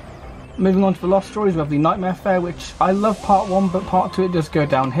 Moving on to the Lost Stories, we have the Nightmare Fair, which I love part 1, but part 2 it does go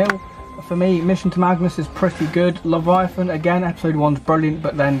downhill. For me, Mission to Magnus is pretty good. Leviathan, again, episode 1's brilliant,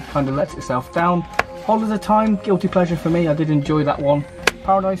 but then kind of lets itself down. Hold of the Time, guilty pleasure for me, I did enjoy that one.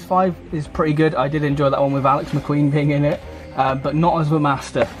 Paradise 5 is pretty good, I did enjoy that one with Alex McQueen being in it, but not as the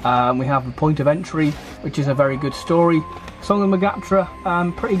Master. We have The Point of Entry, which is a very good story. Song of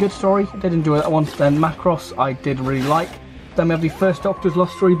Megaptra, pretty good story, I did enjoy that one. Then Macross, I did really like. Then we have the First Doctor's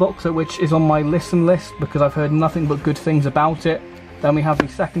Lost Story box set, which is on my listen list because I've heard nothing but good things about it. Then we have the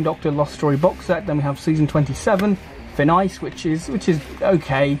Second Doctor Lost Story box set. Then we have Season 27, Thin Ice, which is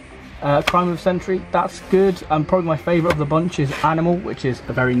okay. Crime of the Century, that's good. And probably my favourite of the bunch is Animal, which is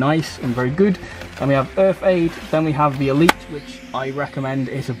very nice and very good. Then we have Earth Aid. Then we have The Elite, which I recommend.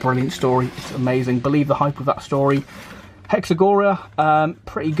 It's a brilliant story. It's amazing. Believe the hype of that story. Hexagoria,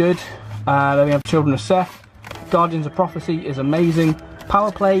 pretty good. Then we have Children of Seth. Guardians of Prophecy is amazing.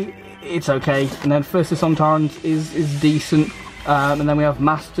 Power Play, it's okay. And then First of Sontarans is decent. And then we have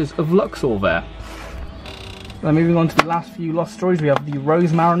Masters of Luxor there. Then moving on to the last few Lost Stories, we have the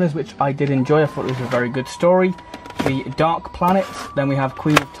Rose Mariners, which I did enjoy. I thought it was a very good story. The Dark Planet, then we have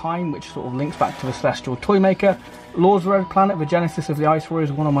Queen of Time, which sort of links back to the Celestial Toymaker. Lords of Red Planet, the Genesis of the Ice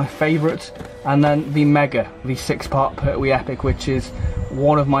Warriors, one of my favourites. And then the Mega, the 6-part Pertwee epic, which is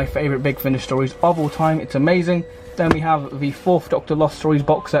one of my favourite Big Finish stories of all time. It's amazing. Then we have the 4th Doctor Lost Stories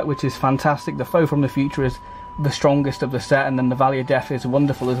box set, which is fantastic. The Foe from the Future is the strongest of the set, and then the Valley of Death is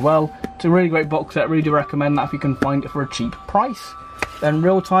wonderful as well. It's a really great box set, really do recommend that if you can find it for a cheap price. Then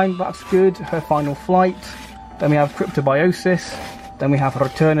Real Time, that's good. Her Final Flight. Then we have Cryptobiosis. Then we have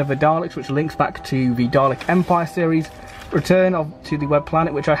Return of the Daleks, which links back to the Dalek Empire series. Return to the Web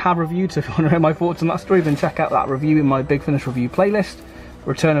Planet, which I have reviewed, so if you want to know my thoughts on that story, then check out that review in my Big Finish review playlist.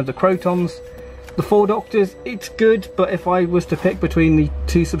 Return of the Crotons. The 4 Doctors, it's good, but if I was to pick between the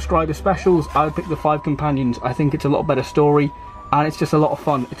 2 subscriber specials, I would pick the 5 Companions. I think it's a lot better story, and it's just a lot of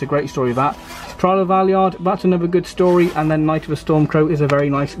fun. It's a great story, that. Trial of Valeyard, that's another good story, and then Night of the Stormcrow is a very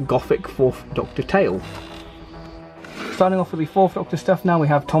nice gothic 4th Doctor tale. Starting off with the 4th Doctor stuff now, we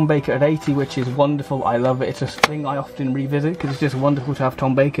have Tom Baker at 80, which is wonderful. I love it. It's a thing I often revisit, because it's just wonderful to have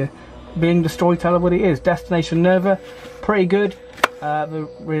Tom Baker being the storyteller what he is. Destination Nerva, pretty good. The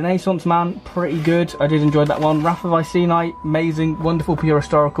Renaissance Man, pretty good. I did enjoy that one. Wrath of Iceni, amazing, wonderful, pure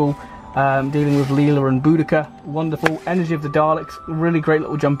historical, dealing with Leela and Boudica, wonderful. Energy of the Daleks, really great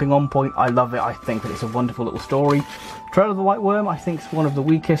little jumping on point. I love it. I think that it's a wonderful little story. Trail of the White Worm, I think is one of the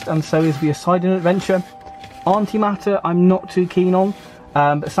weakest, and so is the Poseidon Adventure. Antimatter, I'm not too keen on,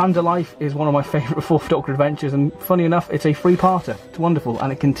 but Sands of Life is one of my favourite 4th Doctor adventures, and funny enough, it's a 3-parter. It's wonderful,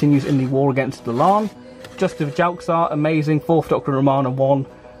 and it continues in the war against the Larn. Justice of Jalxar, amazing. 4th Doctor and Romana 1.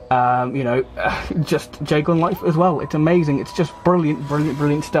 Just Jago Life as well. It's amazing. It's just brilliant, brilliant,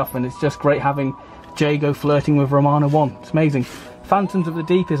 brilliant stuff, and it's just great having Jago flirting with Romana 1. It's amazing. Phantoms of the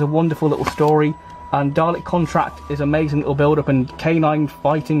Deep is a wonderful little story, and Dalek Contract is amazing little build-up, and K9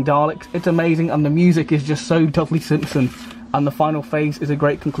 fighting Daleks. It's amazing, and the music is just so Dudley Simpson. And the final phase is a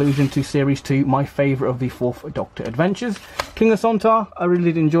great conclusion to Series 2, my favourite of the 4th Doctor adventures. King of Sontar, I really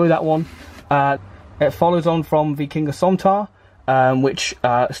did enjoy that one. It follows on from the King of Sontar, which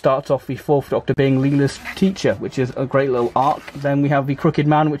starts off the 4th Doctor being Leela's teacher, which is a great little arc. Then we have the Crooked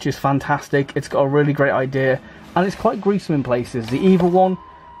Man, which is fantastic. It's got a really great idea, and it's quite gruesome in places. The Evil One,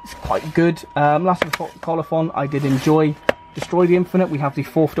 It's quite good. Last of the Colophon I did enjoy. Destroy the Infinite, we have the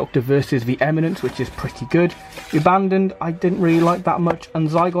 4th Doctor versus the Eminence, which is pretty good. The Abandoned, I didn't really like that much. And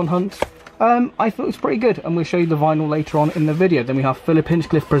Zygon Hunt, I thought it was pretty good, and we'll show you the vinyl later on in the video. Then we have Philip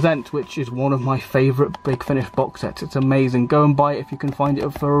Hinchcliffe Presents, which is one of my favourite Big Finish box sets. It's amazing. Go and buy it if you can find it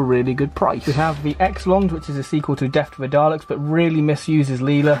for a really good price. We have the Exelons, which is a sequel to Death to the Daleks, but really misuses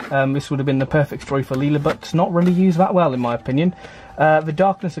Leela. This would have been the perfect story for Leela, but it's not really used that well in my opinion. The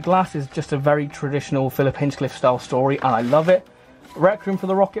Darkness of Glass is just a very traditional Philip Hinchcliffe style story, and I love it. Requiem for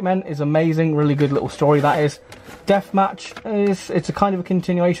the Rocketmen is amazing, really good little story that is. Deathmatch it's a kind of a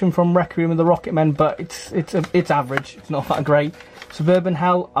continuation from Requiem of the Rocketmen, but it's average. It's not that great. Suburban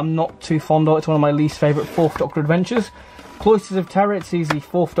Hell, I'm not too fond of. It's one of my least favourite 4th Doctor adventures. Cloisters of Terror, it sees the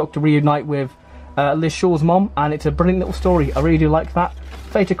 4th Doctor reunite with Liz Shaw's mom, and it's a brilliant little story. I really do like that.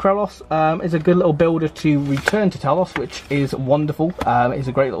 Fate of Krelos is a good little builder to return to Talos, which is wonderful. It's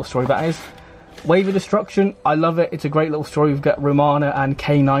a great little story that is. Wave of Destruction, I love it. It's a great little story. We've got Romana and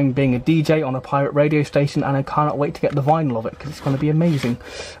K9 being a DJ on a pirate radio station, and I cannot wait to get the vinyl of it because it's going to be amazing.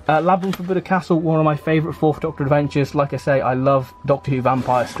 Labyrinth of Buddha Castle, one of my favourite 4th Doctor adventures. Like I say, I love Doctor Who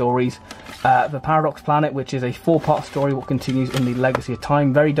vampire stories. The Paradox Planet, which is a 4-part story what continues in the Legacy of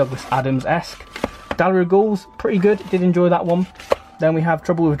Time, very Douglas Adams-esque. Dahlia Ghouls, pretty good, did enjoy that one. Then we have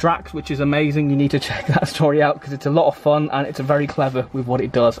Trouble with Drax, which is amazing. You need to check that story out because it's a lot of fun and it's very clever with what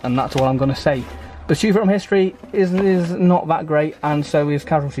it does, and that's all I'm going to say. Pursuit from History is not that great, and so is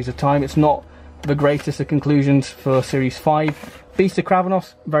Casualties of Time. It's not the greatest of conclusions for Series 5. Beast of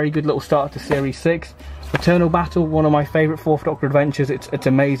Kravenos, very good little start to Series 6. Eternal Battle, one of my favourite 4th Doctor adventures. It's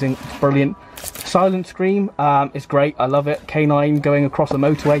amazing, it's brilliant. Silent Scream is great, I love it. K9 going across the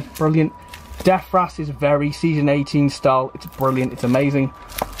motorway, brilliant. Death Wrath is very Season 18 style, it's brilliant, it's amazing.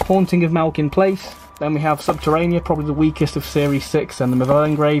 Haunting of Malkin Place. Then we have Subterranea, probably the weakest of Series 6, and the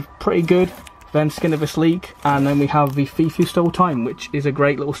Mavellan Grave, pretty good. Then Skin of a Sleek, and then we have The Thief Who Stole Time, which is a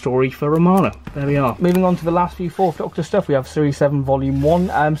great little story for Romana. There we are. Moving on to the last few 4th Doctor stuff, we have Series 7 Volume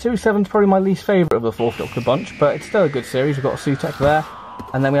 1. Series 7 is probably my least favourite of the 4th Doctor bunch, but it's still a good series. We've got Sutekh there.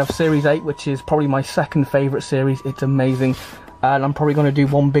 And then we have Series 8, which is probably my 2nd favourite series. It's amazing. And I'm probably going to do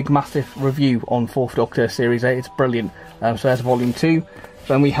one big massive review on 4th Doctor Series 8. It's brilliant. So there's Volume 2.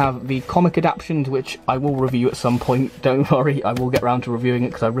 Then we have the comic adaptations, which I will review at some point. Don't worry, I will get around to reviewing it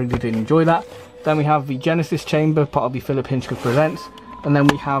because I really did enjoy that. Then we have the Genesis Chamber, part of the Philip Hinchcliffe Presents. And then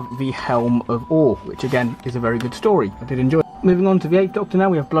we have the Helm of Awe, which again is a very good story. I did enjoy it. Moving on to the 8th Doctor now,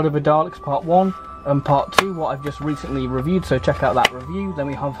 we have Blood of the Daleks Part 1 and Part 2, what I've just recently reviewed, so check out that review. Then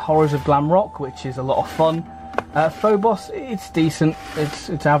we have Horrors of Glam Rock, which is a lot of fun. Phobos, it's decent,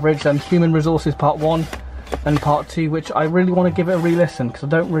 it's average. And Human Resources Part 1 and Part 2, which I really want to give it a re-listen because I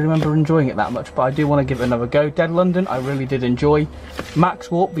don't really remember enjoying it that much, but I do want to give it another go. Dead London, I really did enjoy.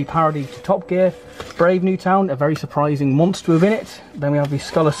 Max Warp, the parody to Top Gear. Brave New Town, a very surprising monster within it. Then we have the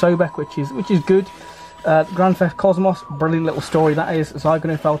Skull of Sobek, which is good. Grand Theft Cosmos, brilliant little story that is.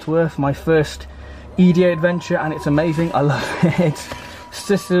 Zygon Who Fell to Earth, my first EDA adventure, and it's amazing. I love it.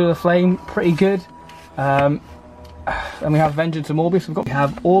 Sisters of the Flame, pretty good. And we have Vengeance of Morbius. We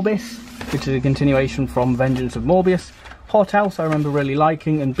have Orbis, which is a continuation from Vengeance of Morbius. Hot House, I remember really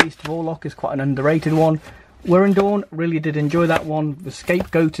liking, and Beast of Orlok is quite an underrated one. We're in Dawn, really did enjoy that one. The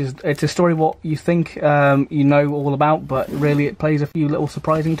Scapegoat it's a story what you think you know all about, but really it plays a few little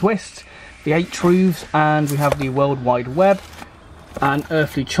surprising twists. The 8 Truths, and we have the World Wide Web, and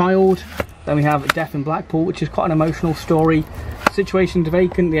Earthly Child. Then we have Death in Blackpool, which is quite an emotional story. Situation to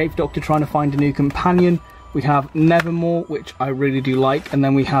Vacant, the 8th Doctor trying to find a new companion. We have Nevermore, which I really do like, and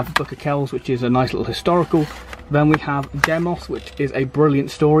then we have Book of Kells, which is a nice little historical. Then we have Demos, which is a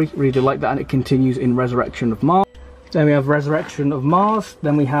brilliant story, really do like that, and it continues in Resurrection of Mars. Then we have Resurrection of Mars.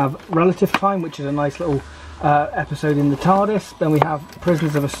 Then we have Relative Time, which is a nice little episode in the TARDIS. Then we have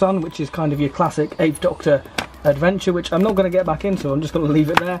Prisoners of a Sun, which is kind of your classic 8th Doctor adventure, which I'm not going to get back into, I'm just going to leave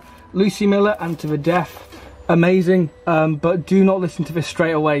it there. Lucy Miller and To the Death, amazing, but do not listen to this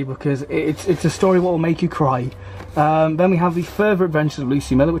straight away because it's a story what will make you cry. Then we have the Further Adventures of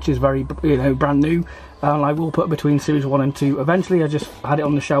Lucy Miller, which is very brand new, and I will put between series 1 and 2 eventually. I just had it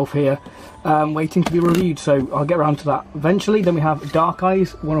on the shelf here waiting to be reviewed, so I'll get around to that eventually. Then we have Dark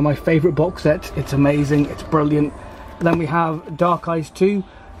Eyes, one of my favourite box sets. It's amazing, it's brilliant. And then we have Dark Eyes 2,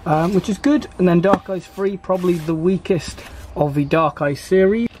 which is good, and then Dark Eyes 3, probably the weakest of the Dark Eyes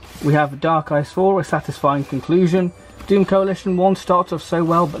series. We have Dark Eyes 4, a satisfying conclusion. Doom Coalition 1 starts off so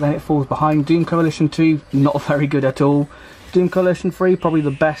well, but then it falls behind. Doom Coalition 2, not very good at all. Doom Coalition 3, probably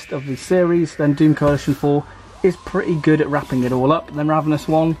the best of the series. Then Doom Coalition 4 is pretty good at wrapping it all up. Then Ravenous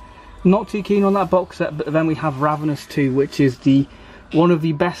 1, not too keen on that box set, but then we have Ravenous 2, which is the One of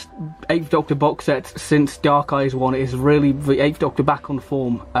the best 8th Doctor box sets since Dark Eyes 1 is really the 8th Doctor back on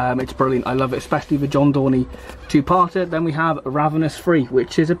form. It's brilliant, I love it, especially the John Dorney 2-parter. Then we have Ravenous 3,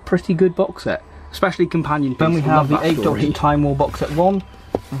 which is a pretty good box set, especially companion piece. Then we have the 8th Doctor Time War box set 1,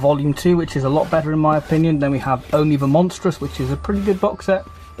 Volume 2, which is a lot better in my opinion. Then we have Only the Monstrous, which is a pretty good box set.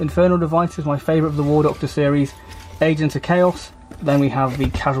 Infernal Devices, my favourite of the War Doctor series. Agents of Chaos. Then we have the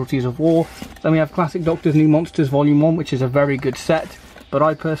Casualties of War. Then we have Classic Doctor's New Monsters Volume 1, which is a very good set. But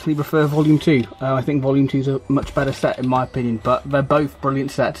I personally prefer Volume 2. I think Volume 2 is a much better set in my opinion, but they're both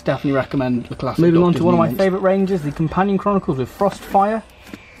brilliant sets. Definitely recommend the Classic Moving Doctor's on to one of my favourite ranges, the Companion Chronicles with Frostfire,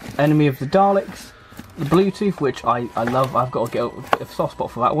 Enemy of the Daleks, the Bluetooth, which I love. I've got to get a soft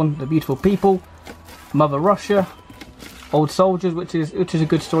spot for that one. The Beautiful People, Mother Russia, Old Soldiers, which is a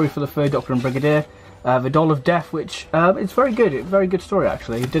good story for the 3rd Doctor and Brigadier. The Doll of Death, which it's very good. It's a very good story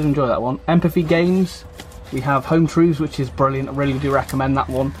actually. I did enjoy that one. Empathy Games. We have Home Truths, which is brilliant. I really do recommend that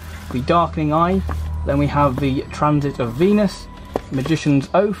one. The Darkening Eye. Then we have the Transit of Venus, Magician's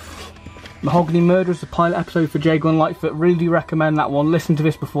Oath, Mahogany Murderers, the pilot episode for Jago and Lightfoot. Really do recommend that one. Listen to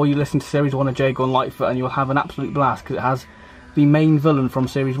this before you listen to Series 1 of Jago and Lightfoot, and you'll have an absolute blast because it has the main villain from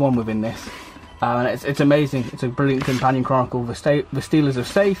Series 1 within this. And it's amazing. It's a brilliant companion chronicle. The Stealers of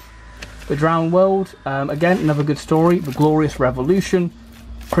Safe, The Drowned World, again another good story. The Glorious Revolution,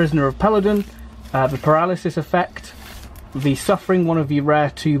 Prisoner of Peladon, The Paralysis Effect, The Suffering, one of the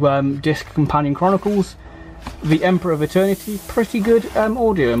rare 2-disc companion chronicles, The Emperor of Eternity, pretty good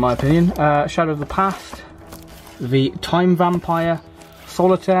audio in my opinion, Shadow of the Past, The Time Vampire,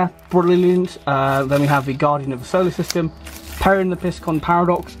 Solitaire, brilliant. Then we have The Guardian of the Solar System, Perrin the Piscon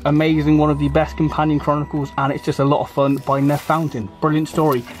Paradox, amazing, one of the best companion chronicles, and it's just a lot of fun, by Neff Fountain, brilliant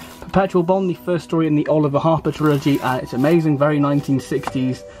story. Perpetual Bond, the first story in the Oliver Harper trilogy, and it's amazing, very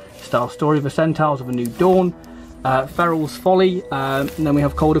 1960s style story. The Centaurs of a New Dawn, Feral's Folly, and then we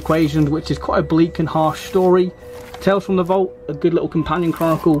have Cold Equations, which is quite a bleak and harsh story. Tales from the Vault, a good little companion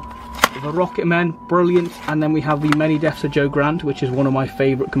chronicle. The Rocket Men, brilliant. And then we have The Many Deaths of Joe Grant, which is one of my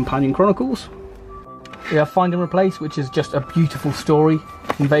favourite companion chronicles. We have Find and Replace, which is just a beautiful story.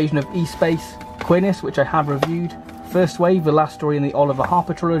 Invasion of E-Space, Quinnis, which I have reviewed. First Wave, the last story in the Oliver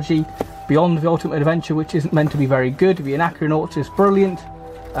Harper trilogy. Beyond the Ultimate Adventure, which isn't meant to be very good. The Anachronauts is brilliant.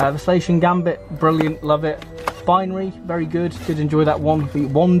 The Slation Gambit, brilliant, love it. Binary, very good, did enjoy that one. The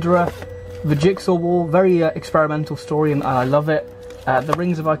Wanderer, The Jigsaw War, very experimental story, and I love it. The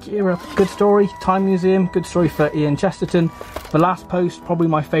Rings of Akira, good story. Time Museum, good story for Ian Chesterton. The Last Post, probably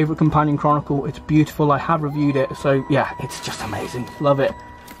my favourite companion chronicle. It's beautiful, I have reviewed it, so yeah, it's just amazing, love it.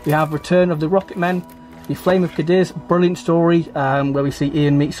 We have Return of the Rocket Men, The Flame of Cadiz, brilliant story, where we see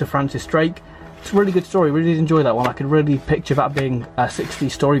Ian meet Sir Francis Drake. It's a really good story, really did enjoy that one. I could really picture that being a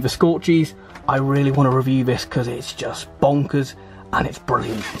 60s story. The Scorchies, I really want to review this because it's just bonkers and it's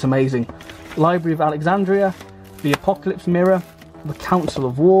brilliant, it's amazing. Library of Alexandria, The Apocalypse Mirror, The Council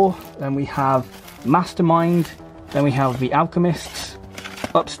of War, then we have Mastermind, then we have The Alchemists,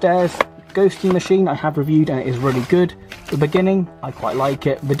 Upstairs, Ghosty Machine, I have reviewed and it is really good. The Beginning, I quite like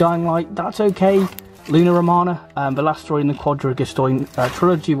it. The Dying Light, that's okay. Luna Romana, the last story in the Quadra Gascoigne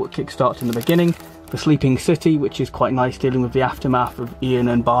trilogy, what kickstarts in the beginning. The Sleeping City, which is quite nice, dealing with the aftermath of Ian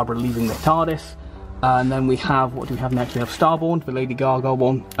and Barbara leaving the TARDIS. And then we have, what do we have next? We have Starborn, the Lady Gaga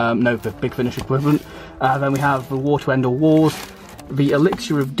one, no, the Big Finish equivalent. Then we have The War to End All Wars, The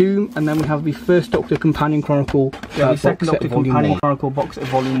Elixir of Doom, and then we have the First Doctor Companion Chronicle, the Second Doctor Companion Chronicle box set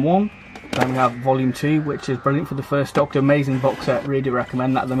Volume 1. Then we have Volume 2, which is brilliant for the First Doctor, amazing box set, really do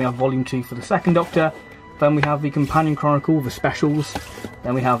recommend that. Then we have Volume 2 for the Second Doctor. Then we have the Companion Chronicle, the Specials.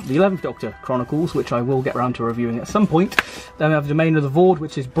 Then we have the 11th Doctor Chronicles, which I will get around to reviewing at some point. Then we have Domain of the Void,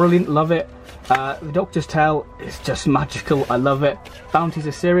 which is brilliant, love it. The Doctor's Tale is just magical, I love it. Bounties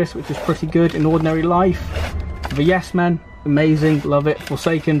of Sirius, which is pretty good. In Ordinary Life. The Yes Men, amazing, love it.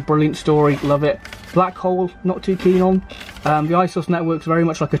 Forsaken, brilliant story, love it. Black Hole, not too keen on. The ISOS Network's very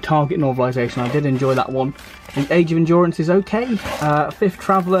much like a Target novelisation, I did enjoy that one. The Age of Endurance is okay. Fifth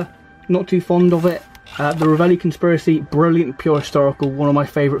Traveller, not too fond of it. The Revelli Conspiracy, brilliant, pure historical, one of my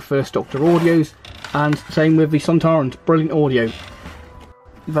favourite First Doctor audios. And same with the Sontarans, brilliant audio.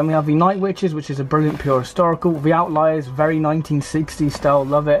 Then we have the Night Witches, which is a brilliant, pure historical. The Outliers, very 1960s style,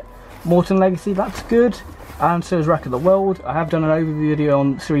 love it. Morton Legacy, that's good. And so is Wreck of the World. I have done an overview video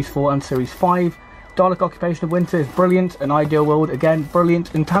on Series 4 and Series 5. Dalek Occupation of Winter is brilliant. An Ideal World, again,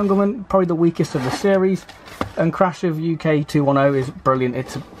 brilliant. Entanglement, probably the weakest of the series. And Crash of UK 210 is brilliant.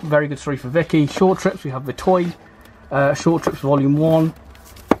 It's a very good story for Vicky. Short Trips, we have The Toy. Short Trips Volume 1.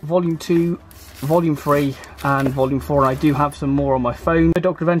 Volume 2. Volume 3 and Volume 4, and I do have some more on my phone.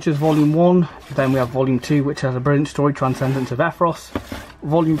 Doctor Adventures Volume 1, then we have Volume 2, which has a brilliant story, Transcendence of Ephros.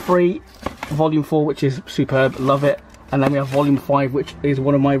 Volume 3, Volume 4, which is superb, love it. And then we have Volume 5, which is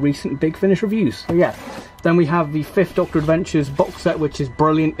one of my recent Big Finish reviews. So yeah. Then we have the 5th Doctor Adventures box set, which is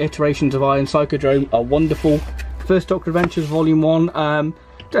brilliant. Iterations of I and Psychodrome are wonderful. First Doctor Adventures Volume 1,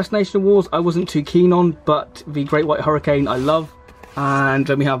 Destination of Wars I wasn't too keen on, but the Great White Hurricane I love. And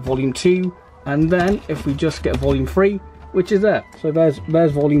then we have Volume 2, and then if we just get Volume 3, which is there. So there's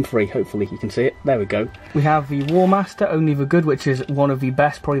Volume 3, hopefully you can see it. There we go. We have the War Master, Only the Good, which is one of the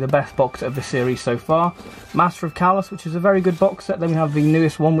best, probably the best box set of the series so far. Master of Kallus, which is a very good box set. Then we have the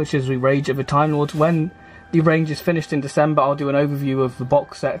newest one, which is the Rage of the Time Lords. When the range is finished in December, I'll do an overview of the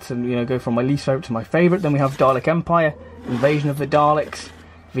box sets and, you know, go from my least favourite to my favourite. Then we have Dalek Empire, Invasion of the Daleks,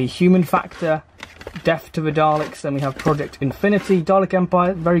 the Human Factor, Death to the Daleks. Then we have Project Infinity, Dalek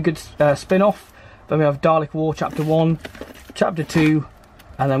Empire, very good spin-off. Then we have Dalek War Chapter 1, Chapter 2,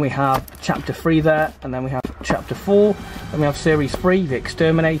 and then we have Chapter 3 there, and then we have Chapter 4. Then we have Series 3, the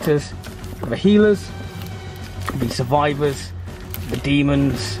Exterminators, the Healers, the Survivors, the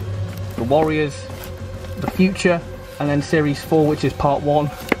Demons, the Warriors, the Future, and then Series 4, which is Part 1,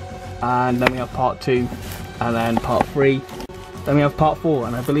 and then we have Part 2, and then Part 3, then we have Part 4,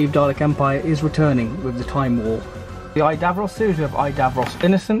 and I believe Dalek Empire is returning with the Time War. The I, Davros series, we have I, Davros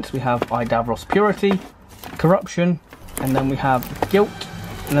Innocence, we have I, Davros Purity, Corruption, and then we have Guilt,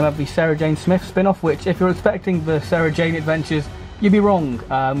 and then we have the Sarah Jane Smith spin-off, which if you're expecting the Sarah Jane adventures, you'd be wrong.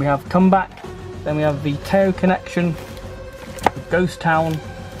 We have Comeback, then we have the Teo Connection, Ghost Town,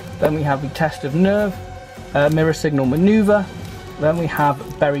 then we have the Test of Nerve, Mirror Signal Maneuver, then we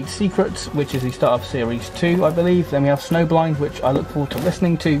have Buried Secrets, which is the start of Series 2, I believe. Then we have Snowblind, which I look forward to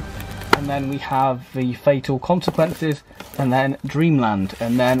listening to. And then we have the Fatal Consequences, and then Dreamland.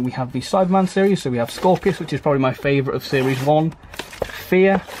 And then we have the Cyberman series, so we have Scorpius, which is probably my favourite of Series 1.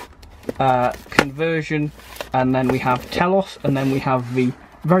 Fear, Conversion, and then we have Telos, and then we have the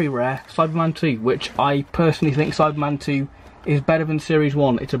very rare Cyberman 2, which I personally think Cyberman 2 is better than Series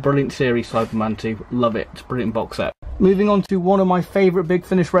 1. It's a brilliant series, Cyberman 2. Love it. It's a brilliant box set. Moving on to one of my favourite Big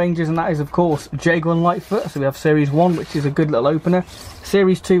Finish ranges, and that is, of course, Jago and Lightfoot. So we have Series 1, which is a good little opener.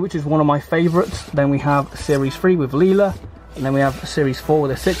 Series 2, which is one of my favourites. Then we have Series 3 with Leela. And then we have Series 4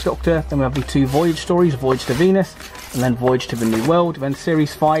 with the 6th Doctor. Then we have the 2 Voyage stories, Voyage to Venus, and then Voyage to the New World. Then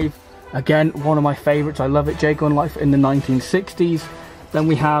Series 5, again, one of my favourites. I love it, Jago and Lightfoot in the 1960s. Then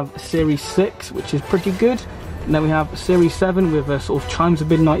we have Series 6, which is pretty good. And then we have Series 7 with a sort of Chimes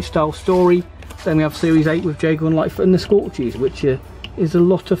of Midnight style story. Then we have Series 8 with Jago and Lightfoot and the Scorchies, which is a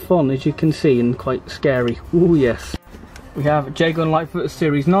lot of fun, as you can see, and quite scary. Oh yes. We have Jago and Lightfoot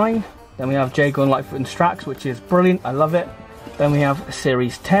Series 9. Then we have Jago and Lightfoot and Strax, which is brilliant, I love it. Then we have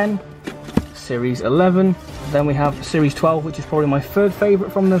Series 10, Series 11. Then we have Series 12, which is probably my third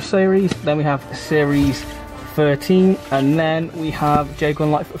favourite from the series. Then we have Series 13, and then we have Jago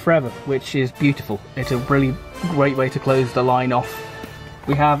and Lightfoot Forever, which is beautiful. It's a really great way to close the line off.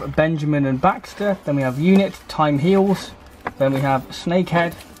 We have Benjamin and Baxter, then we have Unit, Time Heals, then we have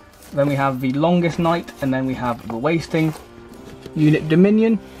Snakehead, then we have The Longest Night, and then we have The Wasting, Unit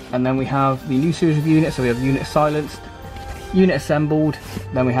Dominion, and then we have the new series of Unit, so we have Unit Silenced, Unit Assembled,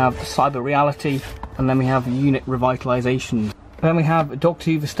 then we have Cyber Reality, and then we have Unit Revitalization. Then we have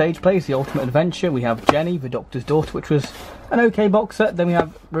Doctor Who The Stage Plays, The Ultimate Adventure, we have Jenny, the Doctor's Daughter, which was an okay box set. Then we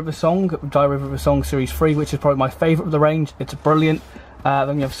have River Song, Diary of River Song Series 3, which is probably my favourite of the range, it's brilliant.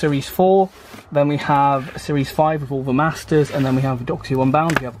 Then we have Series 4, then we have Series 5 with all the Masters, and then we have Doctor Who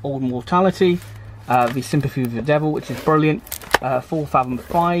Unbound, we have Old Mortality, the Sympathy with the Devil, which is brilliant, Full Fathom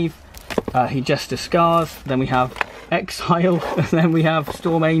 5, He Jester Scars, then we have Exile, and then we have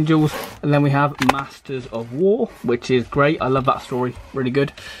Storm Angels, and then we have Masters of War, which is great, I love that story, really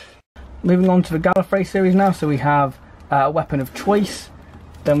good. Moving on to the Gallifrey series now, so we have Weapon of Choice,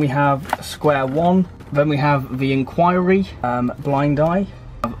 then we have Square One, then we have The Inquiry, Blind Eye,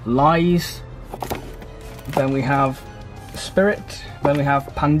 Lies, then we have Spirit, then we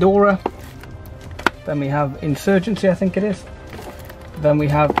have Pandora, then we have Insurgency, I think it is, then we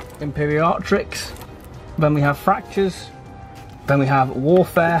have Imperiatrix, then we have Fractures, then we have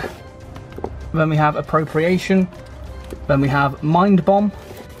Warfare, then we have Appropriation, then we have Mind Bomb,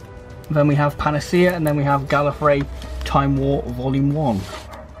 then we have Panacea, and then we have Gallifrey Time War Volume 1.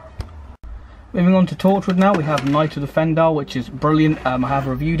 Moving on to Torchwood now, we have Night of the Fendal, which is brilliant, I have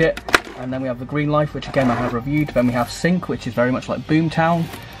reviewed it, and then we have The Green Life, which again I have reviewed, then we have Sync, which is very much like Boomtown,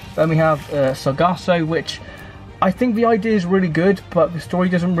 then we have Sargasso, which I think the idea is really good, but the story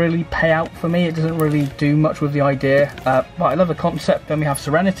doesn't really pay out for me, it doesn't really do much with the idea, but I love the concept. Then we have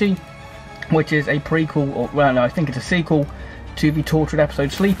Serenity, which is a prequel, or well, no, I think it's a sequel to the Tortured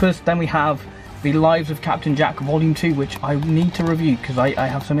episode Sleepers. Then we have the Lives of Captain Jack Volume 2, which I need to review because I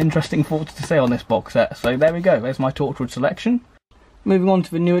have some interesting thoughts to say on this box set. So there we go, there's my Tortured selection. Moving on to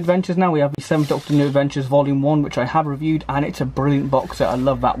the New Adventures now, we have the 7th Doctor New Adventures Volume 1, which I have reviewed, and it's a brilliant box set, I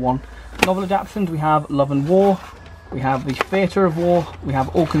love that one. Novel adaptations, we have Love and War, we have The Theatre of War, we have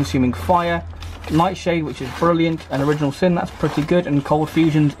All Consuming Fire, Nightshade, which is brilliant, and Original Sin, that's pretty good, and Cold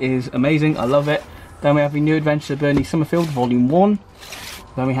Fusions is amazing, I love it. Then we have the New Adventures of Bernie Summerfield Volume 1,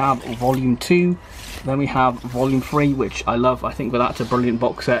 then we have Volume 2, then we have Volume 3, which I love, I think that's a brilliant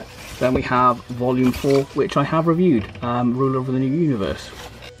box set. Then we have Volume 4, which I have reviewed, Ruler of the New Universe.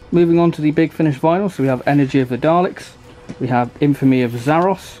 Moving on to the Big Finish vinyl, so we have Energy of the Daleks, we have Infamy of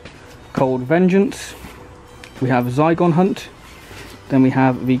Zaros, Cold Vengeance, we have Zygon Hunt, then we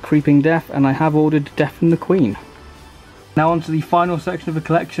have The Creeping Death, and I have ordered Death and the Queen. Now on to the final section of the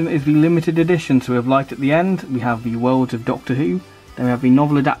collection is the limited edition, so we have Light at the End, we have the Worlds of Doctor Who, then we have the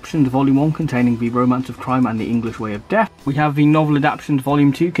Novel Adaptions Volume 1 containing the Romance of Crime and the English Way of Death. We have the Novel Adaptions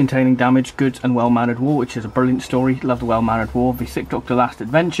Volume 2 containing Damaged Goods and Well-Mannered War, which is a brilliant story, love the Well-Mannered War, the 6th Doctor Last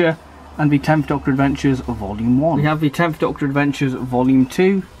Adventure, and the 10th Doctor Adventures Volume 1. We have the 10th Doctor Adventures Volume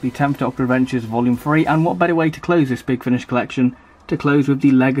 2, the 10th Doctor Adventures Volume 3, and what better way to close this Big Finish collection to close with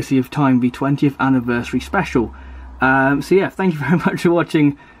the Legacy of Time, the 20th Anniversary Special. So yeah, thank you very much for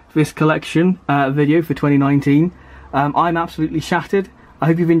watching this collection video for 2019. I'm absolutely shattered. I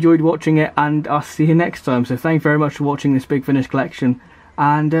hope you've enjoyed watching it, and I'll see you next time. So thank you very much for watching this Big Finish collection,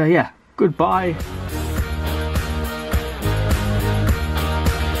 and yeah, goodbye.